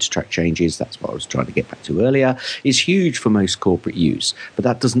ability to track changes, that's what I was trying to get back to earlier, is huge for most corporate use. But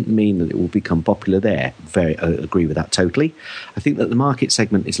that doesn't mean that it will become popular there. Agree with that totally. I think that the market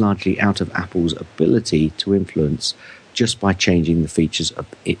segment is largely out of Apple's ability to influence just by changing the features of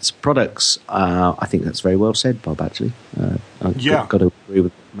its products. I think that's very well said, Bob, actually. I've got to agree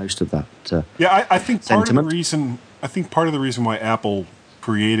with most of that I think sentiment. I think part of the reason why Apple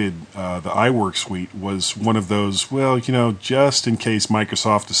created the iWork suite was one of those, just in case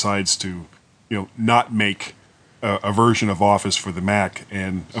Microsoft decides to, not make a version of Office for the Mac.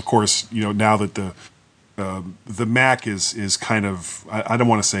 And of course, now that the Mac is kind of, I don't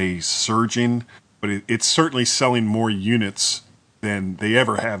want to say surging, but it's certainly selling more units than they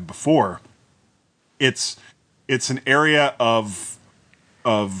ever have before. It's an area of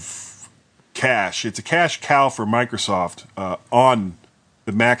cash. It's a cash cow for Microsoft on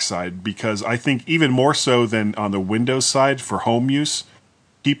the Mac side, because I think even more so than on the Windows side for home use,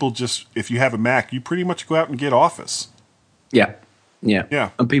 people just, if you have a Mac, you pretty much go out and get Office. Yeah.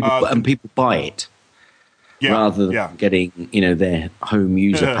 And people buy it rather than getting their home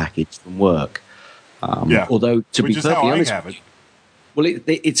user package from work. Although to be perfectly honest, well,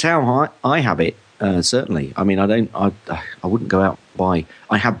 it's how I have it. Certainly, I mean, I wouldn't go out and buy.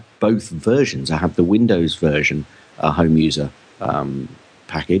 I have both versions. I have the Windows version, home user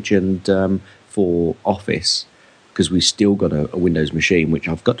package, and for Office, because we've still got a Windows machine, which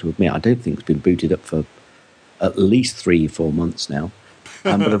I've got to admit I don't think has been booted up for at least 3-4 months now.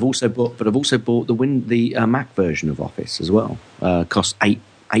 But I've also bought the Mac version of Office as well. Costs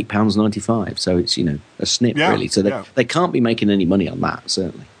 £8.95, so it's a snip really. So they can't be making any money on that,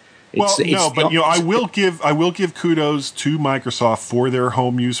 certainly. I will give kudos to Microsoft for their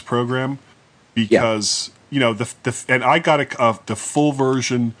home use program, because and I got the full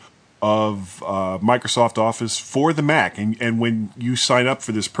version of Microsoft Office for the Mac, and when you sign up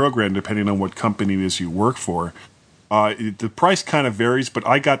for this program, depending on what company it is you work for, the price kind of varies. But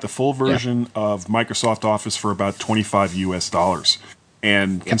I got the full version of Microsoft Office for about $25 US.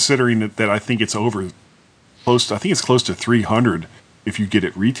 And considering that I think it's close to 300 if you get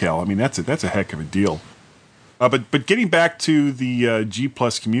it retail. I mean, that's a heck of a deal. But getting back to the G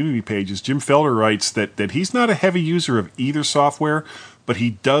Plus community pages, Jim Felder writes that he's not a heavy user of either software, but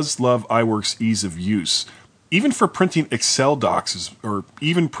he does love iWork's ease of use. even for printing Excel docs, or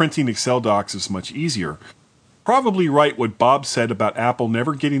even printing Excel docs is much easier. Probably right what Bob said about Apple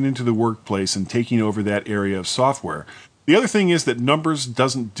never getting into the workplace and taking over that area of software. The other thing is that Numbers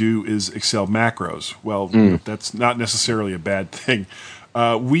doesn't do is Excel macros. Well, that's not necessarily a bad thing.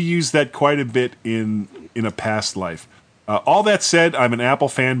 We use that quite a bit in a past life. All that said, I'm an Apple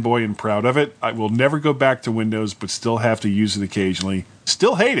fanboy and proud of it. I will never go back to Windows, but still have to use it occasionally.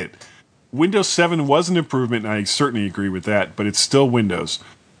 Still hate it. Windows 7 was an improvement, and I certainly agree with that, but it's still Windows.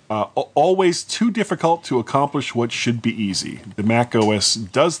 Always too difficult to accomplish what should be easy. The Mac OS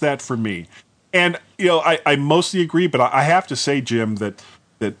does that for me. And, I mostly agree, but I have to say, Jim, that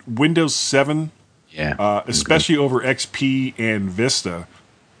Windows 7, especially over XP and Vista,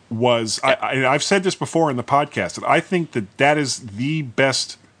 was, I've said this before in the podcast, that I think that is the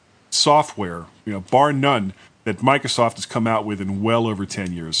best software, bar none, that Microsoft has come out with in well over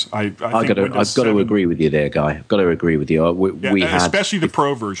 10 years. I've got to agree with you there, Guy. I've got to agree with you. We had, especially the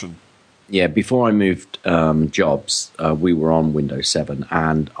Pro version. Yeah, before I moved jobs, we were on Windows 7,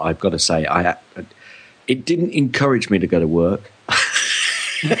 and I've got to say, it didn't encourage me to go to work.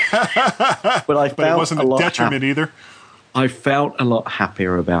 But it wasn't a detriment either. I felt a lot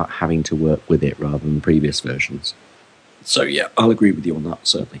happier about having to work with it rather than previous versions. So, yeah, I'll agree with you on that,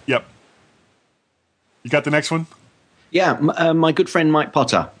 certainly. Yep. You got the next one? Yeah, my good friend Mike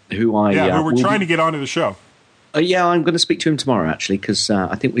Potter, who we're trying to get onto the show. I'm going to speak to him tomorrow, actually, because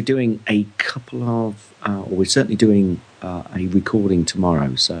I think we're doing a couple of, or we're certainly doing a recording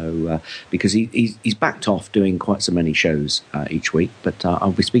tomorrow. So, because he's backed off doing quite so many shows each week, but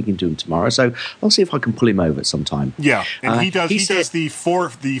I'll be speaking to him tomorrow. So I'll see if I can pull him over sometime. Yeah, and he does the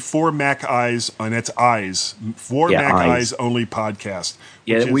four Mac Eyes, and that's Eyes, Mac Eyes only podcast.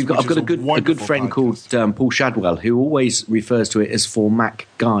 Yeah, I've got a good friend podcast called Paul Shadwell who always refers to it as For Mac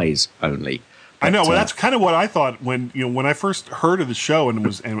Guys Only. I know. Well, that's kind of what I thought when I first heard of the show,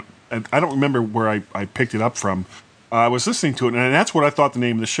 and I don't remember where I picked it up from. I was listening to it, and that's what I thought the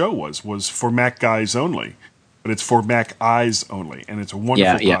name of the show was For Mac Guys Only, but it's For Mac Eyes Only, and it's a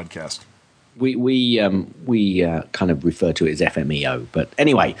wonderful podcast. We kind of refer to it as FMEO, but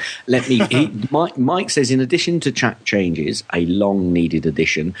anyway, Mike says, in addition to chat changes, a long-needed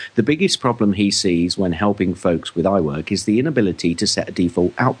addition, the biggest problem he sees when helping folks with iWork is the inability to set a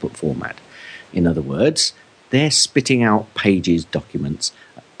default output format. In other words, they're spitting out pages documents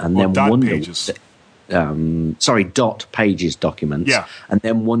and then dot pages documents, and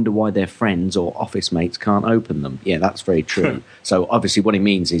then wonder why their friends or office mates can't open them. Yeah, that's very true. So obviously what he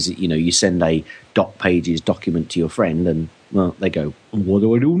means is, you send a dot pages document to your friend and, well, they go, what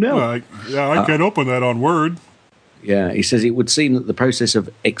do I do now? I can't open that on Word. Yeah, he says it would seem that the process of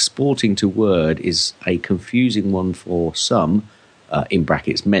exporting to Word is a confusing one for some, in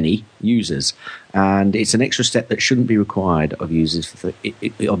brackets, many users, and it's an extra step that shouldn't be required of users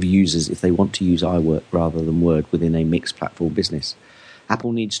if they want to use iWork rather than Word within a mixed platform business.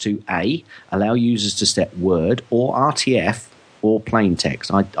 Apple needs to A, allow users to set Word or RTF or plain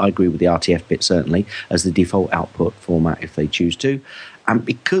text. I agree with the RTF bit, certainly, as the default output format if they choose to. And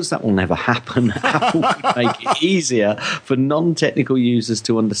because that will never happen, Apple will make it easier for non-technical users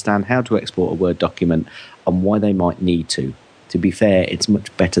to understand how to export a Word document and why they might need to. To be fair, it's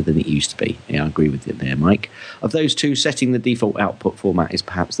much better than it used to be. Yeah, I agree with you there, Mike. Of those two, setting the default output format is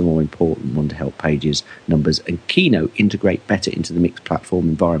perhaps the more important one to help Pages, Numbers, and Keynote integrate better into the mixed platform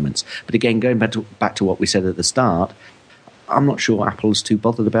environments. But again, going back to what we said at the start, I'm not sure Apple's too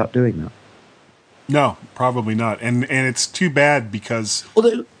bothered about doing that. No, probably not. And it's too bad because...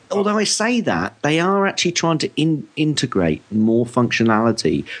 Although I say that, they are actually trying to integrate more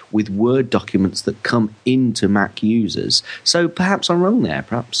functionality with Word documents that come into Mac users. So perhaps I'm wrong there.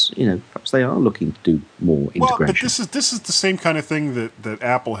 Perhaps they are looking to do more integration. Well, but this is the same kind of thing that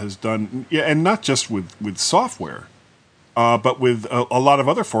Apple has done, and not just with software, but with a lot of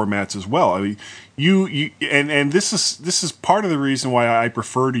other formats as well. I mean, and this is part of the reason why I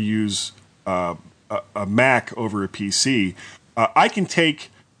prefer to use a Mac over a PC. I can take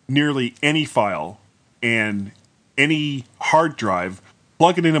nearly any file and any hard drive,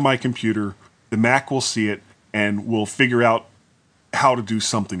 plug it into my computer, the Mac will see it, and will figure out how to do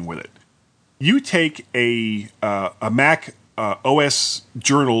something with it. You take a Mac OS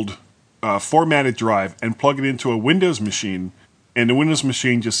journaled formatted drive and plug it into a Windows machine, and the Windows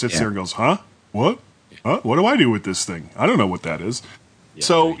machine just sits there and goes, huh? What? Huh? What do I do with this thing? I don't know what that is. Yeah,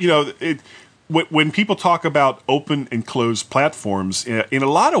 so, when people talk about open and closed platforms, in a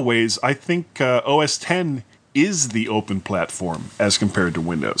lot of ways, I think OS X is the open platform as compared to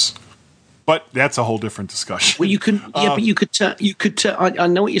Windows. But that's a whole different discussion. Well, you can, but you could turn. I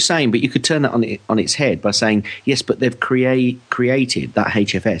know what you're saying, but you could turn that on its head by saying yes. But they've created that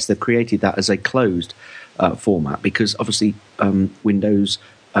HFS. They've created that as a closed format because obviously Windows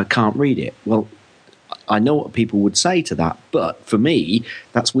can't read it. Well, I know what people would say to that, but for me,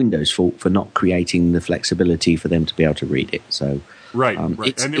 that's Windows' fault for not creating the flexibility for them to be able to read it. So right. And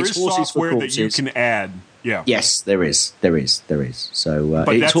there is software that you can add. Yeah. Yes, there is. So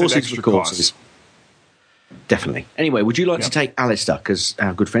but it's horses for cost. courses. Definitely. Anyway, would you like to take Alistair? Because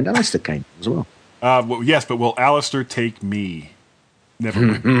our good friend Alistair came as well. Well, yes, but will Alistair take me? Never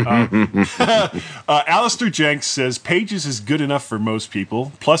mind. Alistair Jenks says Pages is good enough for most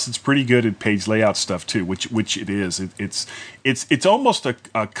people. Plus, it's pretty good at page layout stuff too, which it is. It's almost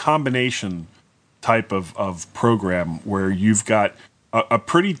a combination type of program where you've got a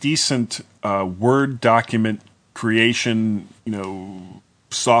pretty decent Word document creation,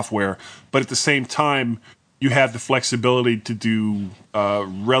 software, but at the same time, you have the flexibility to do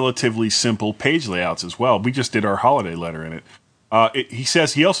relatively simple page layouts as well. We just did our holiday letter in it.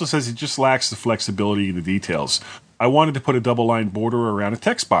 He also says it just lacks the flexibility in the details. I wanted to put a double-line border around a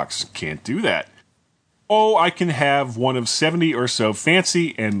text box. Can't do that. Oh, I can have one of 70 or so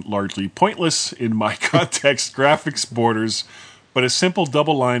fancy and largely pointless in my context graphics borders, but a simple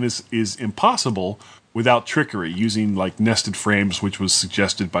double line is impossible without trickery, using like nested frames, which was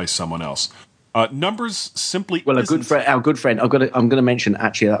suggested by someone else. Numbers simply our good friend. I'm going to mention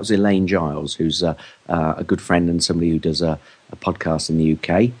actually that was Elaine Giles, who's a good friend and somebody who does a podcast in the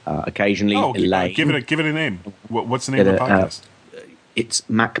UK. Occasionally, Elaine. Give it a name. What's the name of the podcast? It's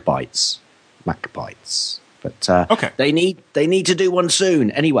MacBites. But okay, they need to do one soon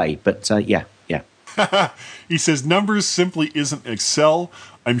anyway. But yeah. He says numbers simply isn't Excel.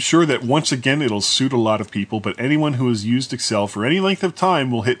 I'm sure that once again it'll suit a lot of people, but anyone who has used Excel for any length of time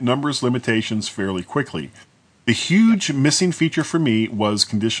will hit numbers limitations fairly quickly. The huge missing feature for me was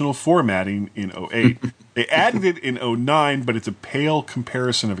conditional formatting in 08. They added it in 09, but it's a pale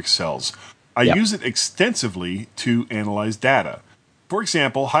comparison of Excel's. I use it extensively to analyze data. For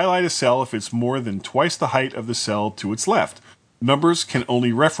example, highlight a cell if it's more than twice the height of the cell to its left. Numbers can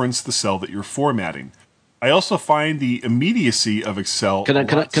only reference the cell that you're formatting. I also find the immediacy of Excel. Can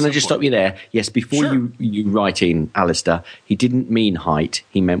I just stop you there? Yes, before you write in, Alistair, he didn't mean height.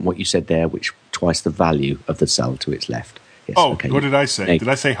 He meant what you said there, which twice the value of the cell to its left. Yes, what did I say? Did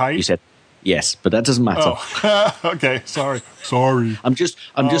I say height? You said yes, but that doesn't matter. Oh. Okay, sorry. I'm just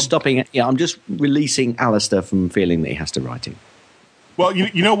stopping. Yeah, I'm just releasing Alistair from feeling that he has to write in. Well,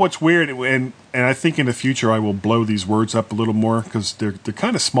 you know what's weird, and I think in the future I will blow these words up a little more because they're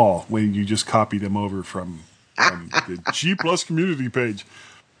kind of small when you just copy them over from the G+ community page.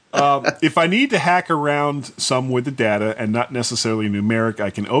 If I need to hack around some with the data and not necessarily numeric, I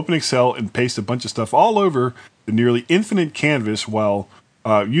can open Excel and paste a bunch of stuff all over the nearly infinite canvas while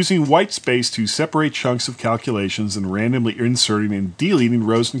using white space to separate chunks of calculations and randomly inserting and deleting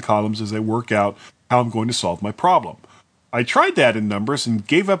rows and columns as I work out how I'm going to solve my problem. I tried that in numbers and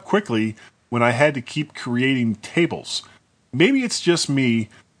gave up quickly when I had to keep creating tables. Maybe it's just me,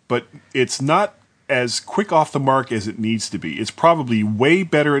 but it's not as quick off the mark as it needs to be. It's probably way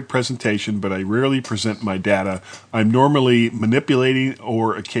better at presentation, but I rarely present my data. I'm normally manipulating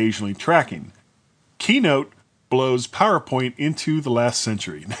or occasionally tracking. Keynote blows PowerPoint into the last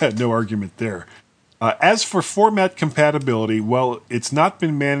century. No argument there. As for format compatibility, well, it's not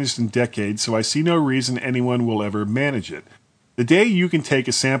been managed in decades, so I see no reason anyone will ever manage it. The day you can take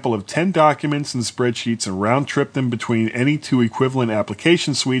a sample of 10 documents and spreadsheets and round-trip them between any two equivalent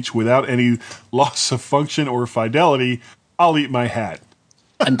application suites without any loss of function or fidelity, I'll eat my hat.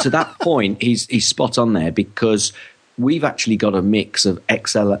 And to that point, he's spot on there because we've actually got a mix of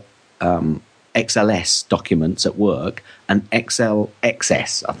XLS documents at work and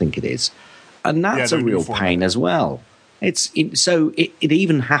XLXS, I think it is. And that's a real pain as well. It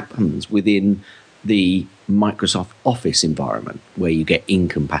even happens within the Microsoft Office environment where you get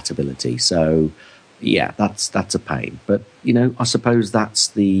incompatibility. So, yeah, that's a pain. But, I suppose that's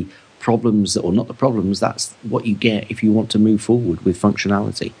the problems, or not the problems, that's what you get if you want to move forward with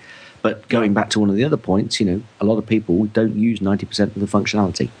functionality. But going back to one of the other points, a lot of people don't use 90% of the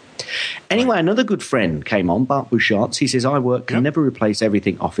functionality. Anyway, another good friend came on, Bart Boucharts. He says, iWork can never replace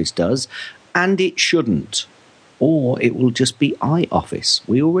everything Office does, and it shouldn't. Or it will just be iOffice.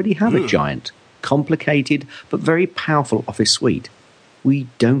 We already have a giant, complicated, but very powerful Office suite. We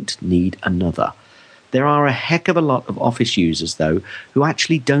don't need another. There are a heck of a lot of Office users, though, who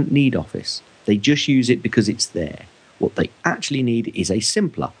actually don't need Office. They just use it because it's there. What they actually need is a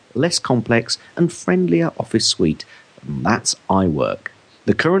simpler, less complex, and friendlier Office suite. And that's iWork.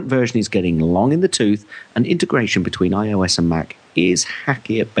 The current version is getting long in the tooth, and integration between iOS and Mac is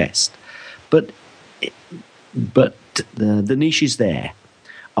hacky at best. But the niche is there.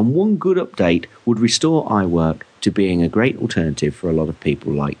 And one good update would restore iWork to being a great alternative for a lot of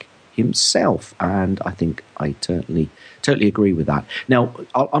people like himself. And I think I totally agree with that. Now,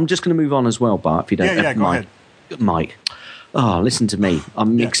 I'm just going to move on as well, Bart, if you don't go ahead. Mike. Oh, listen to me.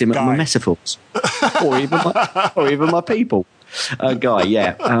 I'm mixing up my metaphors. or even my people. Guy,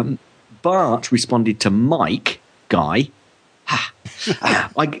 yeah. Bart responded to Mike, Guy.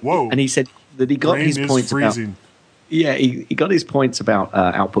 Whoa. And he said that he got his points freezing. about... Yeah, he got his points about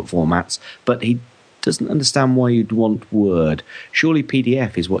output formats, but he doesn't understand why you'd want Word. Surely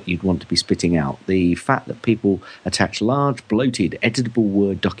PDF is what you'd want to be spitting out. The fact that people attach large, bloated, editable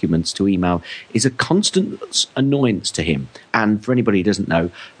Word documents to email is a constant annoyance to him. And for anybody who doesn't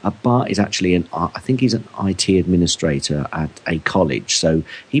know, Bart is actually I think he's an IT administrator at a college, so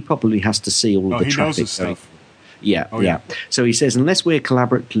he probably has to see all the he traffic. knows his stuff. Yeah. So he says, unless we're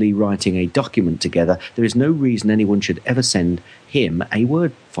collaboratively writing a document together, there is no reason anyone should ever send him a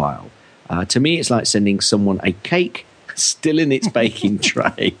Word file. To me, it's like sending someone a cake still in its baking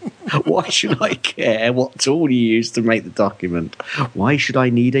tray. Why should I care what tool you use to make the document? Why should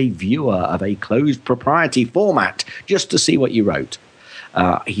I need a viewer of a closed proprietary format just to see what you wrote?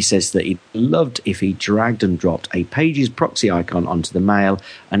 He says that he'd loved if he dragged and dropped a Pages proxy icon onto the mail,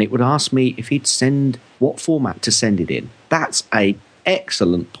 and it would ask me if he'd send what format to send it in. That's an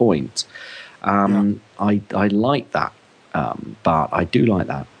excellent point. I like that, Bart. I do like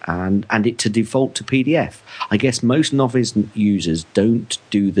that. And it to default to PDF. I guess most novice users don't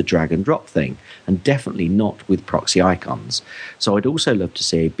do the drag and drop thing, and definitely not with proxy icons. So I'd also love to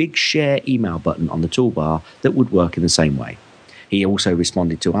see a big share email button on the toolbar that would work in the same way. He also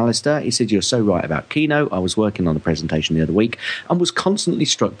responded to Alistair. He said, "You're so right about Keynote. I was working on a presentation the other week and was constantly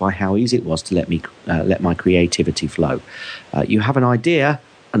struck by how easy it was to let my creativity flow. You have an idea,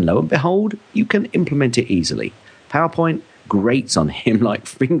 and lo and behold, you can implement it easily. PowerPoint grates on him like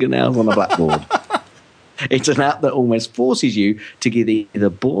fingernails on a blackboard. It's an app that almost forces you to give either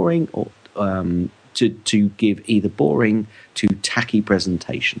boring or to give either boring to tacky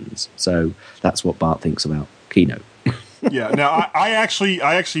presentations." So that's what Bart thinks about Keynote. Yeah. Now, I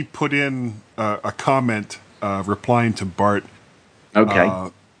actually put in a comment replying to Bart.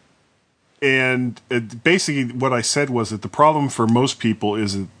 Okay. And basically, what I said was that the problem for most people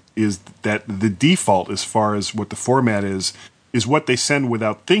is that the default, as far as what the format is what they send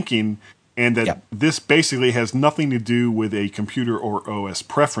without thinking, and that this basically has nothing to do with a computer or OS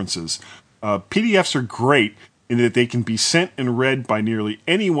preferences. PDFs are great in that they can be sent and read by nearly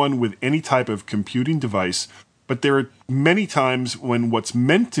anyone with any type of computing device. But there are many times when what's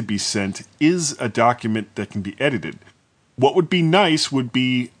meant to be sent is a document that can be edited. What would be nice would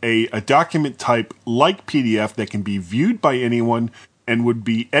be a document type like PDF that can be viewed by anyone and would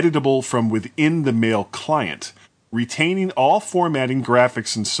be editable from within the mail client, retaining all formatting,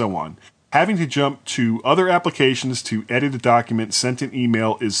 graphics, and so on. Having to jump to other applications to edit a document sent in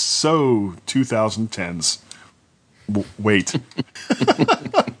email is so 2010s. Wait.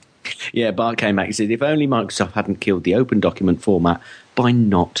 Yeah, Bart came back and said, if only Microsoft hadn't killed the open document format by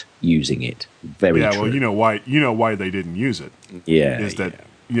not using it. Very true. Well, you know why they didn't use it. Yeah. Is that,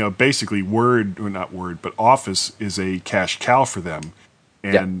 basically not Word, but Office is a cash cow for them.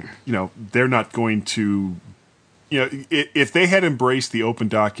 And, they're not going to, if they had embraced the open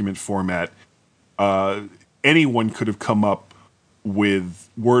document format, anyone could have come up with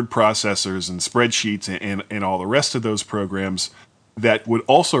word processors and spreadsheets and all the rest of those programs that would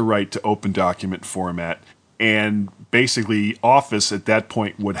also write to open document format, and basically Office at that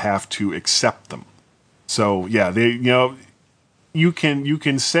point would have to accept them. So you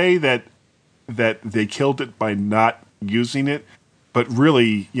can say that they killed it by not using it, but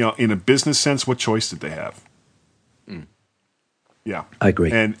really, in a business sense, what choice did they have? Yeah, I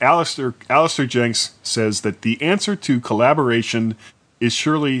agree. And Alistair Jenks says that the answer to collaboration is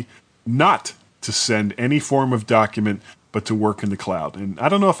surely not to send any form of document, but to work in the cloud. And I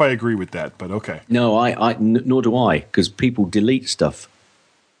don't know if I agree with that, but okay. No, nor do I, because people delete stuff.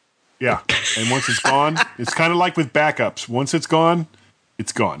 Yeah, and once it's gone, it's kind of like with backups. Once it's gone,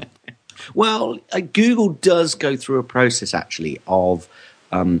 it's gone. Well, Google does go through a process, actually, of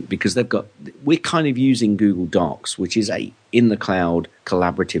because we're kind of using Google Docs, which is a in-the-cloud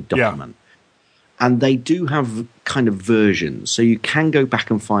collaborative document. Yeah. And they do have kind of versions, so you can go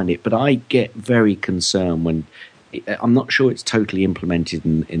back and find it. But I get very concerned when I'm not sure it's totally implemented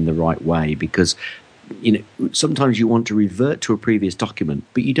in the right way, because sometimes you want to revert to a previous document,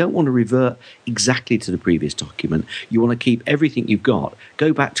 but you don't want to revert exactly to the previous document. You want to keep everything you've got,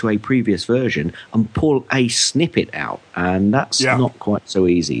 go back to a previous version, and pull a snippet out, and that's not quite so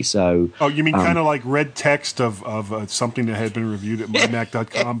easy. So, you mean kind of like red text of something that had been reviewed at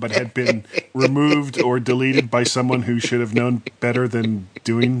mymac.com, but had been removed or deleted by someone who should have known better than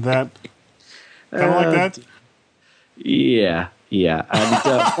doing that? Kind of like that? Yeah. And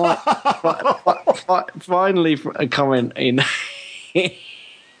finally, a comment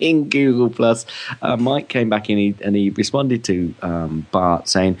in Google Plus, Mike came back in and he responded to Bart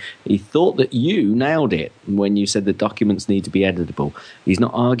saying he thought that you nailed it when you said the documents need to be editable. He's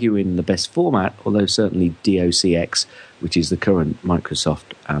not arguing the best format, although certainly DOCX, which is the current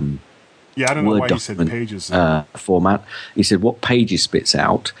Microsoft I don't know Word why you said pages. format. He said what Pages spits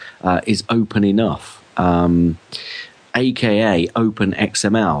out is open enough, aka Open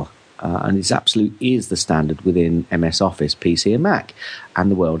XML. And it absolutely is the standard within MS Office, PC and Mac,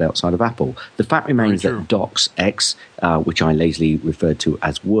 and the world outside of Apple. The fact remains that DocX, which I lazily referred to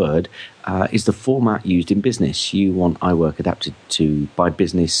as Word, is the format used in business. You want iWork adapted to by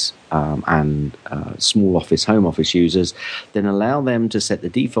business and small office, home office users, then allow them to set the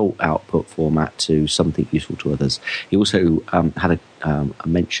default output format to something useful to others. He also had a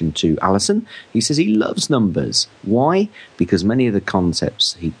mention to Alison. He says he loves numbers. Why? Because many of the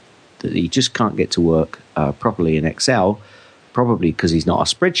concepts that he just can't get to work properly in Excel, probably because he's not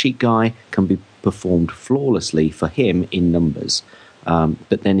a spreadsheet guy, can be performed flawlessly for him in numbers.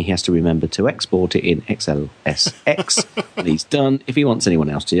 But then he has to remember to export it in XLSX, and he's done if he wants anyone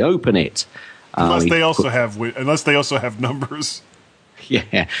else to open it. Unless they also have numbers.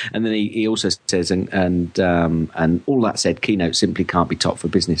 Yeah, and then he also says, and all that said, Keynote simply can't be topped for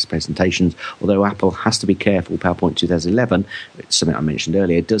business presentations. Although Apple has to be careful, PowerPoint 2011, something I mentioned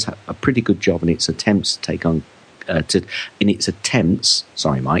earlier, does have a pretty good job in its attempts to take on. In its attempts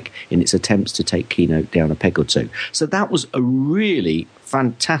to take Keynote down a peg or two. So that was a really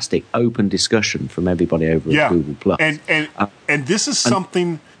fantastic open discussion from everybody over at Google Plus. And this is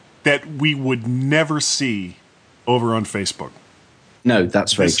something that we would never see over on Facebook. No,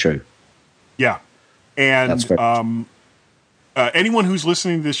 that's very true. Yeah. And that's very true. Anyone who's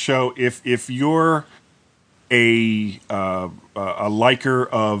listening to this show, if you're a liker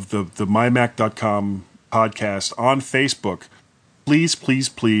of the mymac.com podcast on Facebook,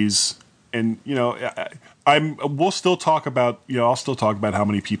 please, and we'll still talk about I'll still talk about how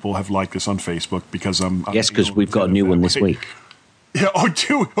many people have liked us on Facebook because because we've got a new one this week. Yeah.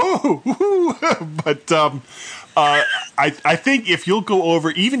 But I think if you'll go over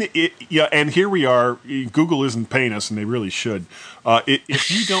and here we are, Google isn't paying us, and they really should.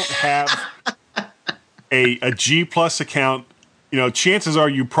 If you don't have a G Plus account, chances are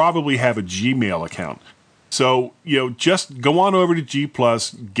you probably have a Gmail account. So, just go on over to G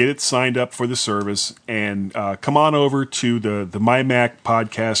Plus, get it signed up for the service, and come on over to the MyMac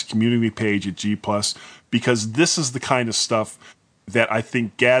podcast community page at G Plus, because this is the kind of stuff that I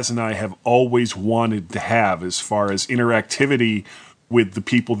think Gaz and I have always wanted to have as far as interactivity with the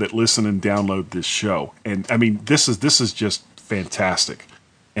people that listen and download this show. And I mean, this is just fantastic,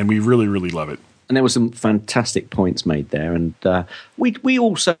 and we really, really love it. And there were some fantastic points made there, and we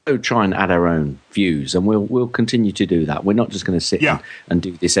also try and add our own views, and we'll continue to do that. We're not just going to sit and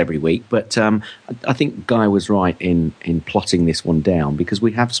do this every week, but I think Guy was right in plotting this one down, because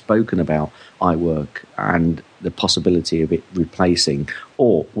we have spoken about iWork and the possibility of it replacing,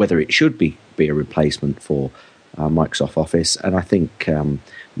 or whether it should be a replacement for Microsoft Office. And I think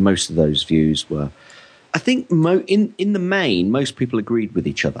most of those views were, I think in the main, most people agreed with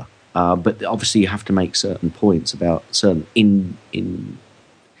each other. But obviously, you have to make certain points about certain in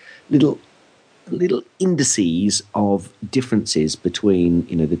little indices of differences between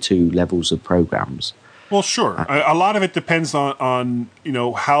the two levels of programs. Well, sure. A lot of it depends on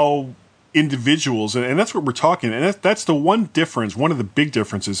how individuals, and that's what we're talking. And that's the one difference. One of the big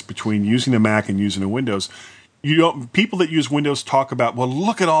differences between using a Mac and using a Windows. People that use Windows talk about, well,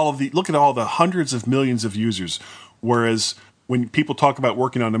 look at all the hundreds of millions of users, whereas when people talk about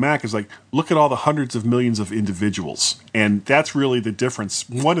working on the Mac, it's like, look at all the hundreds of millions of individuals. And that's really the difference,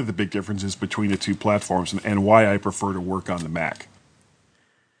 one of the big differences between the two platforms, and why I prefer to work on the Mac.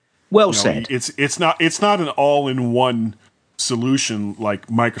 Well said. It's not an all-in-one solution like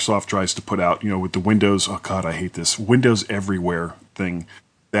Microsoft tries to put out, with the Windows, oh God, I hate this, Windows Everywhere thing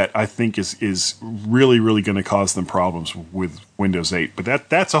that I think is really, really going to cause them problems with Windows 8. But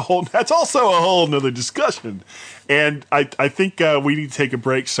that's also a whole nother discussion. And I think we need to take a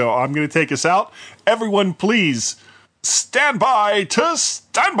break, so I'm going to take us out. Everyone, please stand by to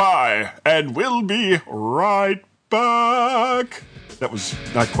stand by, and we'll be right back. That was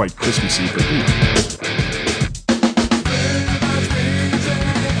not quite Christmassy, but...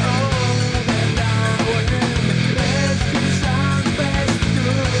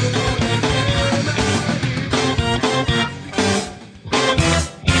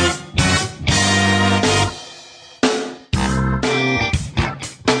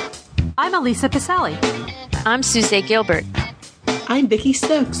 I'm Elisa Pacelli. I'm Suzette Gilbert. I'm Vicki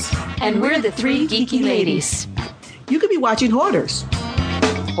Stokes. And we're the Three Geeky Ladies. You could be watching Hoarders.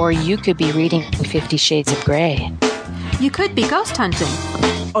 Or you could be reading 50 Shades of Grey. You could be ghost hunting.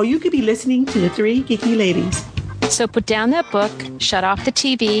 Or you could be listening to the Three Geeky Ladies. So put down that book, shut off the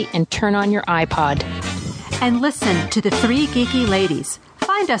TV, and turn on your iPod. And listen to the Three Geeky Ladies.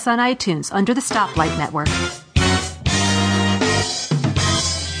 Find us on iTunes under the Stoplight Network.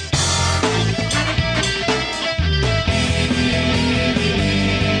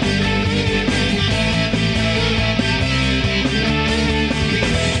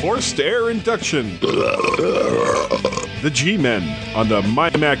 Forced air induction. The G-Men on the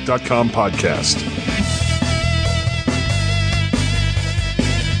MyMac.com podcast.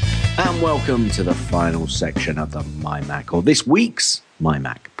 And welcome to the final section of the MyMac, or this week's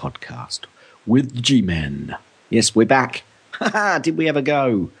MyMac podcast, with the G-Men. Yes, we're back. Did we ever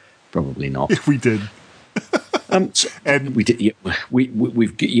go? Probably not. We did. And we did.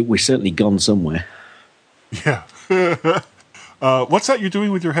 We've certainly gone somewhere. Yeah. What's that you're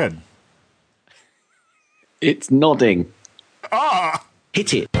doing with your head? It's nodding. Ah!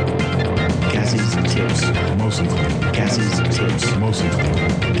 Hit it. Gaz's tips. Mostly. Gaz's tips. Mostly.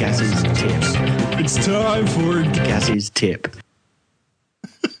 Gaz's tips. It's time for Gaz's tip.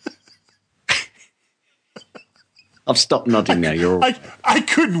 I've stopped nodding now. You're all... I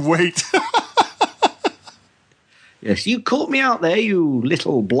couldn't wait. Yes, you caught me out there, you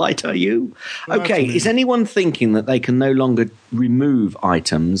little blighter, you. Okay, me. is anyone thinking that they can no longer remove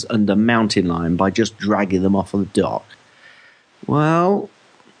items under Mountain Lion by just dragging them off of the dock? Well,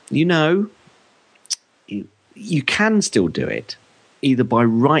 you know, you can still do it, either by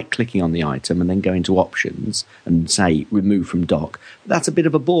right-clicking on the item and then going to options and say remove from dock. That's a bit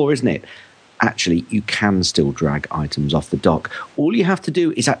of a bore, isn't it? Actually, you can still drag items off the dock. All you have to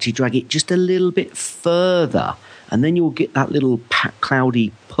do is actually drag it just a little bit further, and then you'll get that little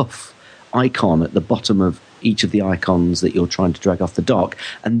cloudy puff icon at the bottom of each of the icons that you're trying to drag off the dock,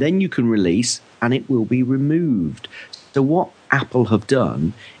 and then you can release and it will be removed. So what Apple have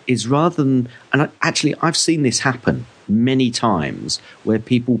done is, rather than, and actually I've seen this happen many times, where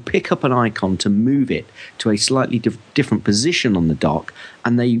people pick up an icon to move it to a slightly different position on the dock,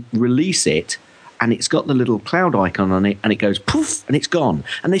 and they release it and it's got the little cloud icon on it and it goes poof and it's gone,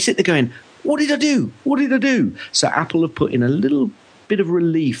 and they sit there going, what did I do? What did I do? So Apple have put in a little bit of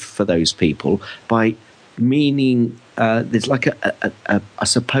relief for those people by meaning there's like I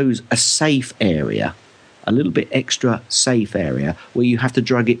suppose a safe area, a little bit extra safe area where you have to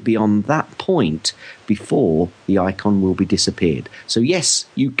drag it beyond that point before the icon will be disappeared. So yes,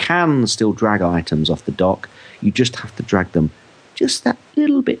 you can still drag items off the dock. You just have to drag them just that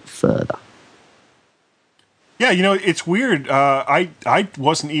little bit further. Yeah, you know, it's weird. I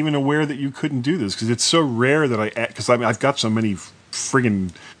wasn't even aware that you couldn't do this because it's so rare that I've got so many friggin'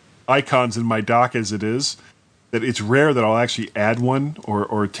 icons in my dock as it is, that it's rare that I'll actually add one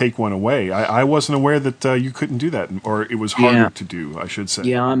or take one away. I wasn't aware that you couldn't do that, or it was harder to do, I should say.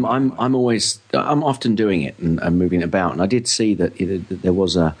 Yeah, I'm often doing it and moving it about, and I did see that there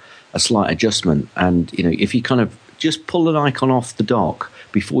was a slight adjustment, and if you kind of just pull an icon off the dock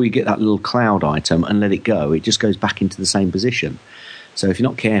before you get that little cloud item and let it go, it just goes back into the same position. So if you're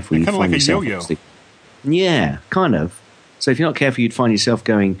not careful, you kind of find like yourself, a yo-yo. Yeah, kind of. So if you're not careful, you'd find yourself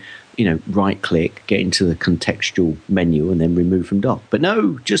going, right click, get into the contextual menu and then remove from dock. But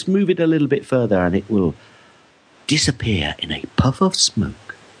no, just move it a little bit further and it will disappear in a puff of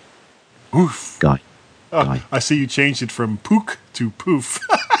smoke. Oof. Guy. I see you changed it from pook to poof.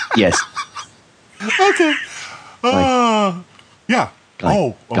 Yes. Okay. Yeah.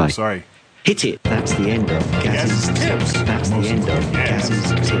 Guy. Sorry. Hit it. That's the end of Gaz's tips. That's the end of Gaz's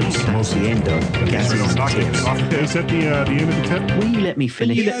tips. That's the end of Gaz's tips. Is that the end of the tip? Will you let me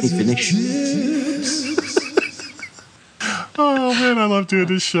finish? Let me finish. Oh, man, I love doing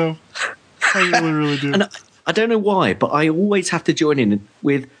this show. I really, really do. And I don't know why, but I always have to join in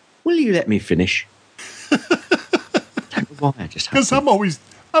with, will you let me finish? I don't know why, I just have to. Because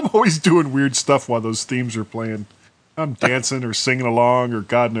I'm always doing weird stuff while those themes are playing. I'm dancing or singing along or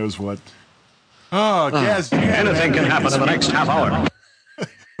God knows what. Oh, Gaz. Anything can happen in the next half hour.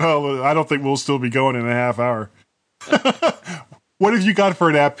 Well, I don't think we'll still be going in a half hour. What have you got for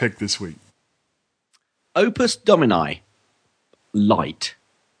an app pick this week? Opus Domini Lite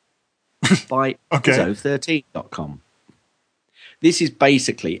by Okay. ISO13.com. This is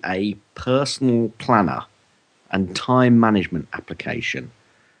basically a personal planner and time management application.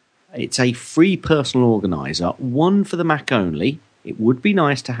 It's a free personal organizer, one for the Mac only. It would be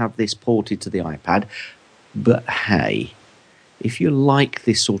nice to have this ported to the iPad, but hey, if you like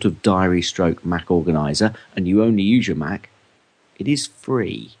this sort of diary stroke Mac organizer and you only use your Mac, it is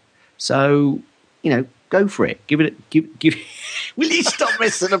free. So, go for it. Give it. Will you stop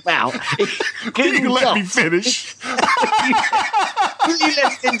messing about? Can you let me finish? Will you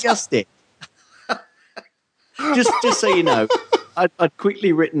let me adjust it? Just so you know, I'd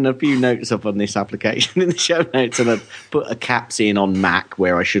quickly written a few notes up on this application in the show notes, and I'd put a caps in on Mac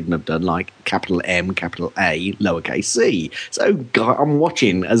where I shouldn't have done, like capital M, capital A, lowercase c. So, Guy, I'm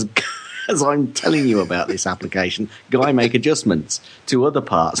watching as I'm telling you about this application, Guy make adjustments to other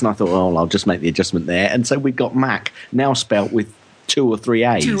parts, and I thought, well, I'll just make the adjustment there. And so we've got Mac now spelt with 2 or 3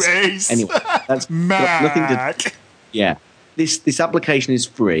 A's. 2 A's. Anyway, that's Mac. got nothing to. Yeah. This application is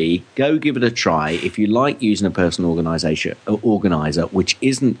free. Go give it a try. If you like using a personal organizer, which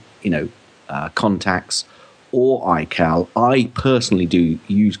isn't, Contacts or iCal. I personally do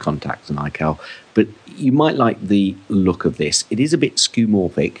use Contacts and iCal, but you might like the look of this. It is a bit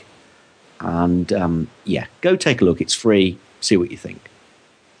skeuomorphic, and go take a look. It's free. See what you think.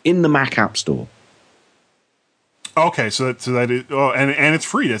 In the Mac App Store. Okay, so that is, and it's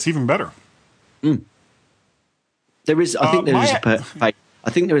free. That's even better. There is, I think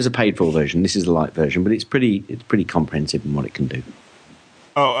there is a paid for version. This is the light version, but it's pretty comprehensive in what it can do.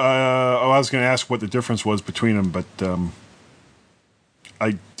 I was going to ask what the difference was between them, but do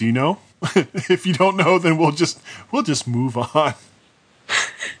you know? If you don't know, then we'll just move on.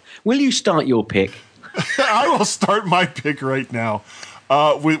 Will you start your pick? I will start my pick right now.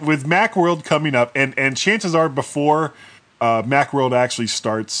 With Macworld coming up, and chances are before Macworld actually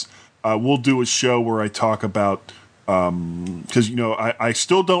starts, we'll do a show where I talk about, because I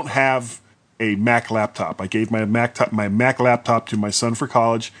still don't have a Mac laptop. I gave my Mac laptop to my son for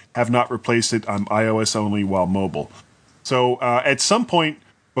college. Have not replaced it. I'm iOS only while mobile. So at some point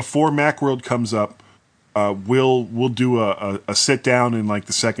before Macworld comes up, we'll do a sit down in like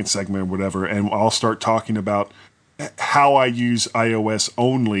the second segment or whatever, and I'll start talking about how I use iOS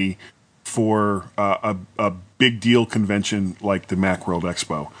only for a big deal convention like the Macworld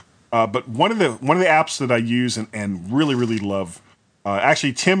Expo. But one of the apps that I use and really, really love,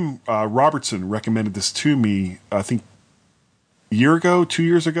 actually Tim Robertson recommended this to me, I think a year ago, 2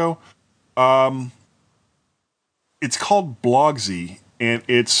 years ago. It's called Blogsy, and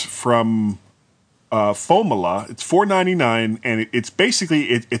it's from Fomala. It's $4.99, and it's basically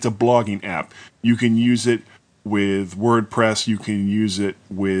it's a blogging app. You can use it with WordPress. You can use it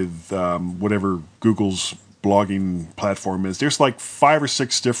with whatever Google's blogging platform is. There's like 5 or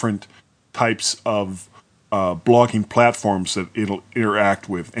 6 different types of blogging platforms that it'll interact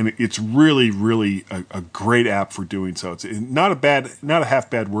with, and it's really, really a great app for doing so. It's not a half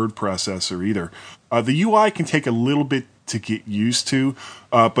bad word processor either. The UI can take a little bit to get used to,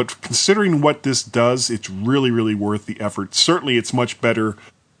 but considering what this does, it's really, really worth the effort. Certainly, it's much better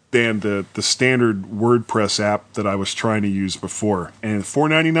than the standard WordPress app that I was trying to use before. And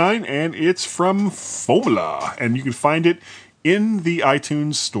 $4.99, and it's from Fomala, and you can find it in the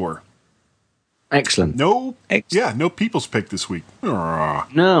iTunes store. Excellent. No People's Pick this week.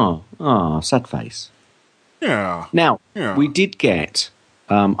 Aww. No. Oh, sad face. Yeah. Now, Yeah. we did get...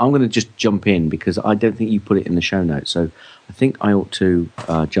 I'm going to just jump in because I don't think you put it in the show notes, so I think I ought to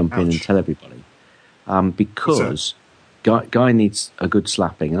jump in and tell everybody. Because Guy needs a good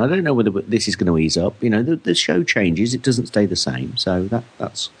slapping, and I don't know whether this is going to ease up. The show changes; it doesn't stay the same, so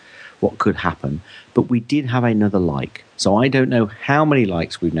that's what could happen. But we did have another like, so I don't know how many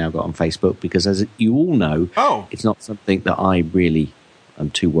likes we've now got on Facebook because, as you all know, it's not something that I really am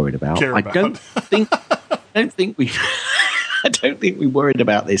too worried about. I don't think we. I don't think we worried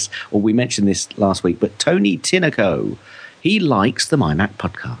about this, or we mentioned this last week. But Tony Tinaco, he likes the My Mac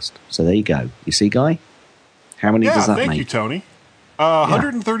podcast. So there you go. You see, Guy. How many does that make? Thank you, Tony.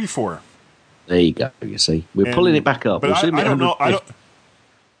 134. There you go. You see, we're pulling it back up. But We'll I don't know.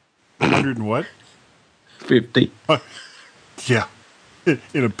 100 and what? 50. Yeah,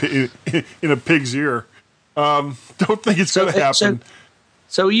 in a pig's ear. Don't think it's going to happen.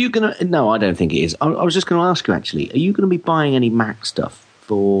 So are you going to... No, I don't think it is. I was just going to ask you, actually, are you going to be buying any Mac stuff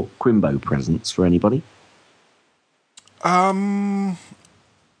for Crimbo presents for anybody?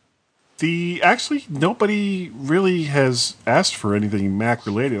 Actually, nobody really has asked for anything Mac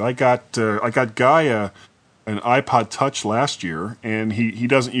related. I got Guy a an iPod Touch last year, and he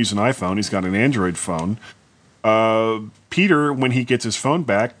doesn't use an iPhone. He's got an Android phone. Peter, when he gets his phone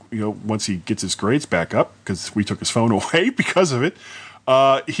back, once he gets his grades back up, because we took his phone away because of it,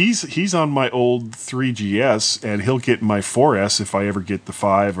 he's on my old 3GS, and he'll get my 4S if I ever get the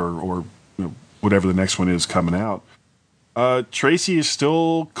 5 or whatever the next one is coming out. Tracy is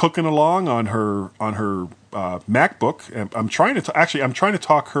still cooking along on her MacBook. And I'm trying to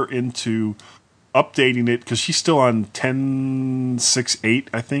talk her into updating it because she's still on 10.6.8,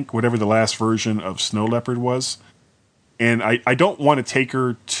 I think, whatever the last version of Snow Leopard was. And I don't want to take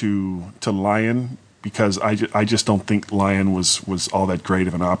her to Lion because I just don't think Lion was all that great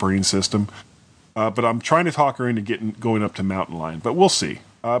of an operating system. But I'm trying to talk her into going up to Mountain Lion. But we'll see.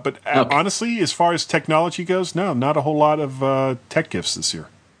 But honestly, as far as technology goes, no, not a whole lot of tech gifts this year.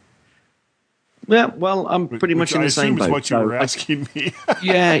 Yeah, well, I'm pretty much in the same boat. Is what you were asking me.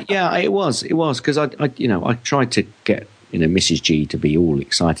 yeah, it was because I tried to get Mrs. G to be all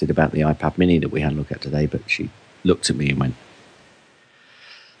excited about the iPad Mini that we had a look at today, but she looked at me and went,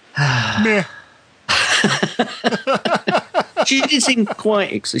 meh. She did seem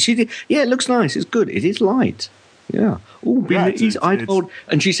quite excited. She did. Yeah, it looks nice. It's good. It is light. Yeah. Oh,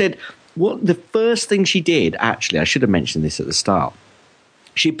 and she said, what the first thing she did, actually, I should have mentioned this at the start.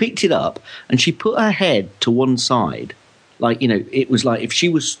 She picked it up and she put her head to one side. It was like if she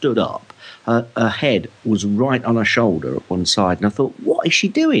was stood up, her head was right on her shoulder at one side. And I thought, what is she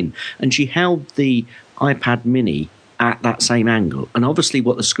doing? And she held the iPad Mini at that same angle. And obviously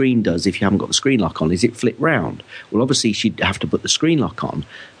what the screen does, if you haven't got the screen lock on, is it flip round. Well, obviously she'd have to put the screen lock on.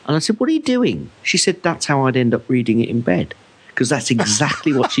 And I said, what are you doing? She said, that's how I'd end up reading it in bed. Because that's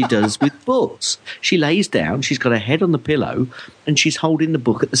exactly what she does with books. She lays down, she's got her head on the pillow, and she's holding the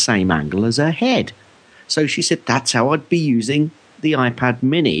book at the same angle as her head. So she said, that's how I'd be using the iPad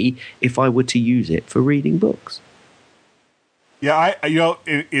Mini if I were to use it for reading books. Yeah,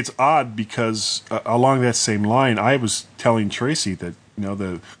 it's odd because along that same line, I was telling Tracy that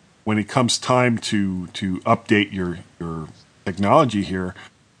when it comes time to update your technology here,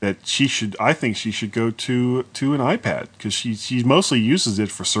 that I think she should go to an iPad because she mostly uses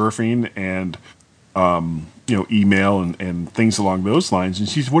it for surfing and email and things along those lines. And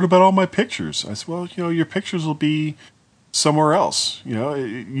she said, "What about all my pictures?" I said, "Well, your pictures will be somewhere else.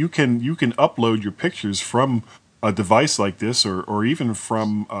 You can upload your pictures from a device like this, or even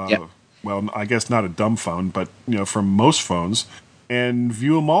from well, I guess not a dumb phone, but from most phones, and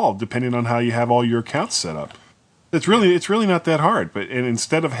view them all depending on how you have all your accounts set up. It's really not that hard. But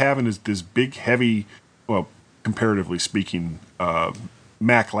instead of having this big, heavy, well, comparatively speaking,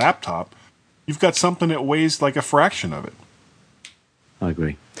 Mac laptop, you've got something that weighs like a fraction of it. I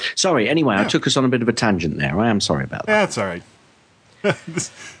agree. Sorry. Anyway, I took us on a bit of a tangent there. I am sorry about that. That's all right.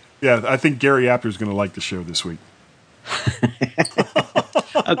 I think Gary Apter is going to like the show this week.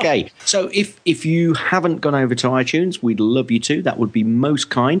 Okay, so if you haven't gone over to iTunes, we'd love you to. That would be most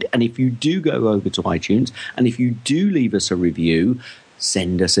kind. And if you do go over to iTunes, and if you do leave us a review,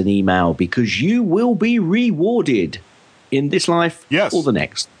 send us an email because you will be rewarded in this life or the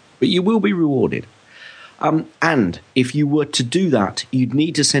next. But you will be rewarded. And if you were to do that, you'd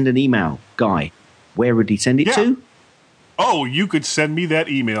need to send an email. Guy, where would he send it to? Oh, you could send me that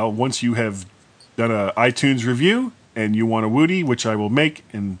email once you have done an iTunes review and you want a Woody, which I will make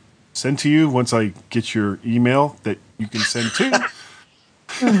and send to you once I get your email that you can send to.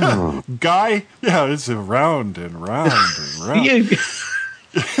 Guy, it's a round and round and round.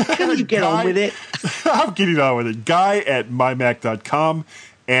 Can you get on with it? I'm getting on with it. Guy@mymac.com.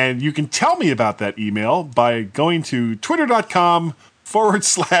 And you can tell me about that email by going to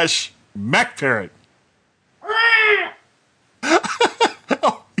twitter.com/MacParrot.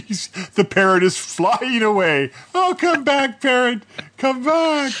 The parrot is flying away. Oh, come back, parrot. Come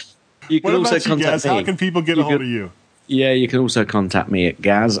back. You can also contact me. How can people get a hold of you? Yeah, you can also contact me at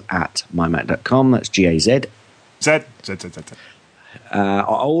gaz@mymac.com. That's G-A-Z. Z.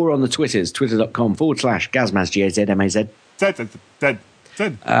 Or on the Twitters, twitter.com/Gazmaz, G-A-Z-M-A-Z. Z.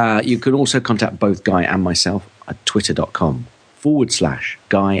 You can also contact both Guy and myself at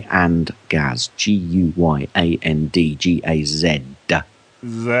twitter.com/Guy and Gaz, GUYANDGAZ.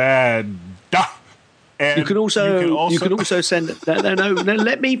 And you can also send. No.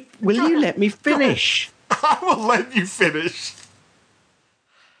 Will you let me finish? I will let you finish.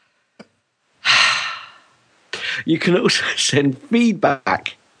 You can also send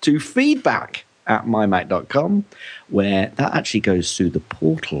feedback to feedback@mymac.com, where that actually goes through the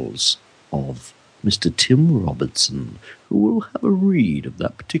portals of Mr. Tim Robertson, who will have a read of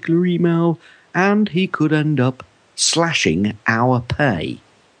that particular email, and he could end up slashing our pay.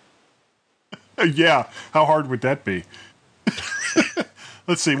 Yeah, how hard would that be?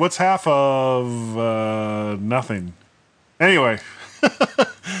 Let's see, what's half of nothing? Anyway,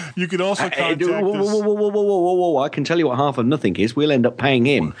 you could also contact us. Whoa. I can tell you what half of nothing is. We'll end up paying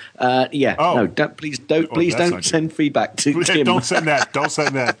him. No, please don't send feedback to Tim. Don't send that. Don't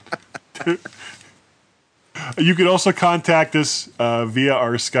send that. You can also contact us via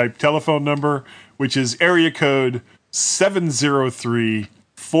our Skype telephone number, which is area code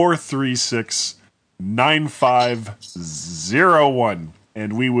 703-436-9501.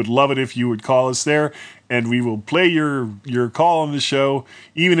 And we would love it if you would call us there, and we will play your call on the show,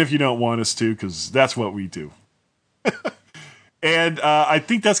 even if you don't want us to, because that's what we do. And I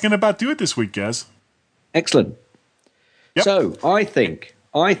think that's going to about do it this week, Gaz. Excellent. Yep. So I think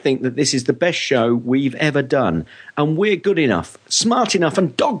that this is the best show we've ever done, and we're good enough, smart enough,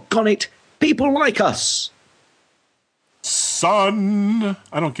 and doggone it, people like us. Son,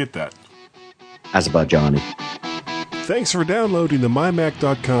 I don't get that. Azerbaijani. Thanks for downloading the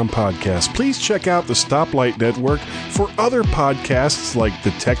MyMac.com podcast. Please check out the Stoplight Network for other podcasts like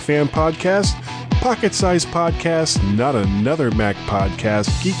the Tech Fan Podcast, Pocket Size Podcast, Not Another Mac Podcast,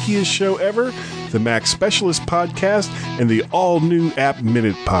 Geekiest Show Ever, the Mac Specialist Podcast, and the all-new App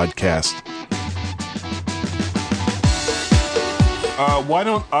Minute Podcast. Why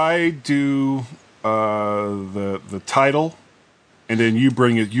don't I do the title, and then you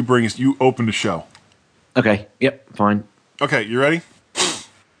open the show. Okay. Yep. Fine. Okay, you ready?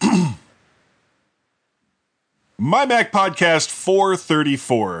 My Mac Podcast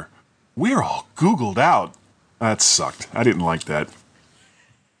 434. We're all Googled out. That sucked. I didn't like that.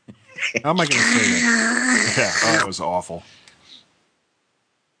 How am I going to say that? Yeah, that was awful.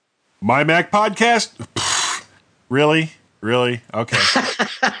 My Mac Podcast? Pfft, really? Really? Okay.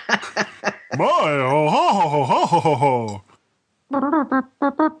 My ho ho ho ho ho ho.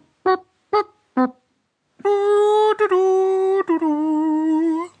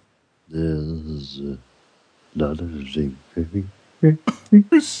 There's a lot of things.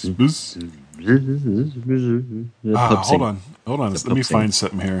 Hold on. Let me find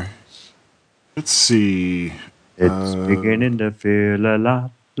something here. Let's see. It's beginning to feel a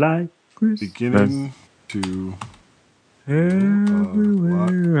lot like Christmas. Beginning to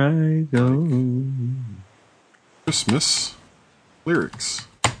everywhere I go. Christmas lyrics.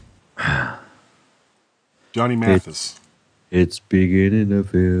 Johnny Mathis. It's beginning to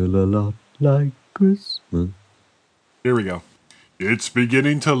feel a lot like Christmas. Here we go. It's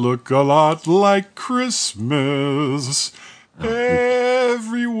beginning to look a lot like Christmas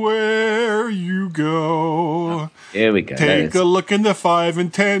everywhere you go. Here we go. Take a look in the 5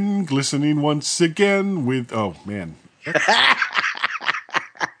 and 10, glistening once again with... Oh, man.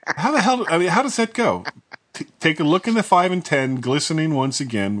 How the hell... I mean, how does that go? Take a look in the 5 and 10, glistening once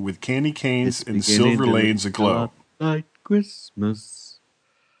again with candy canes and silver lanes aglow. Like Christmas,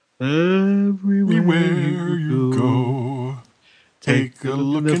 everywhere you go. Take a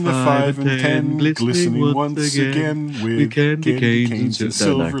look in the 5 and 10, glistening once again with candy canes and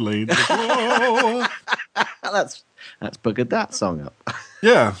silver lanes aglow. That's buggered that song up.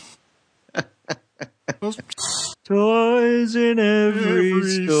 Yeah. Toys in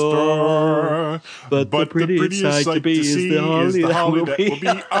every store, but the prettiest sight to be is the holly that will be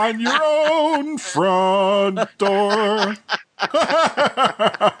on your own front door.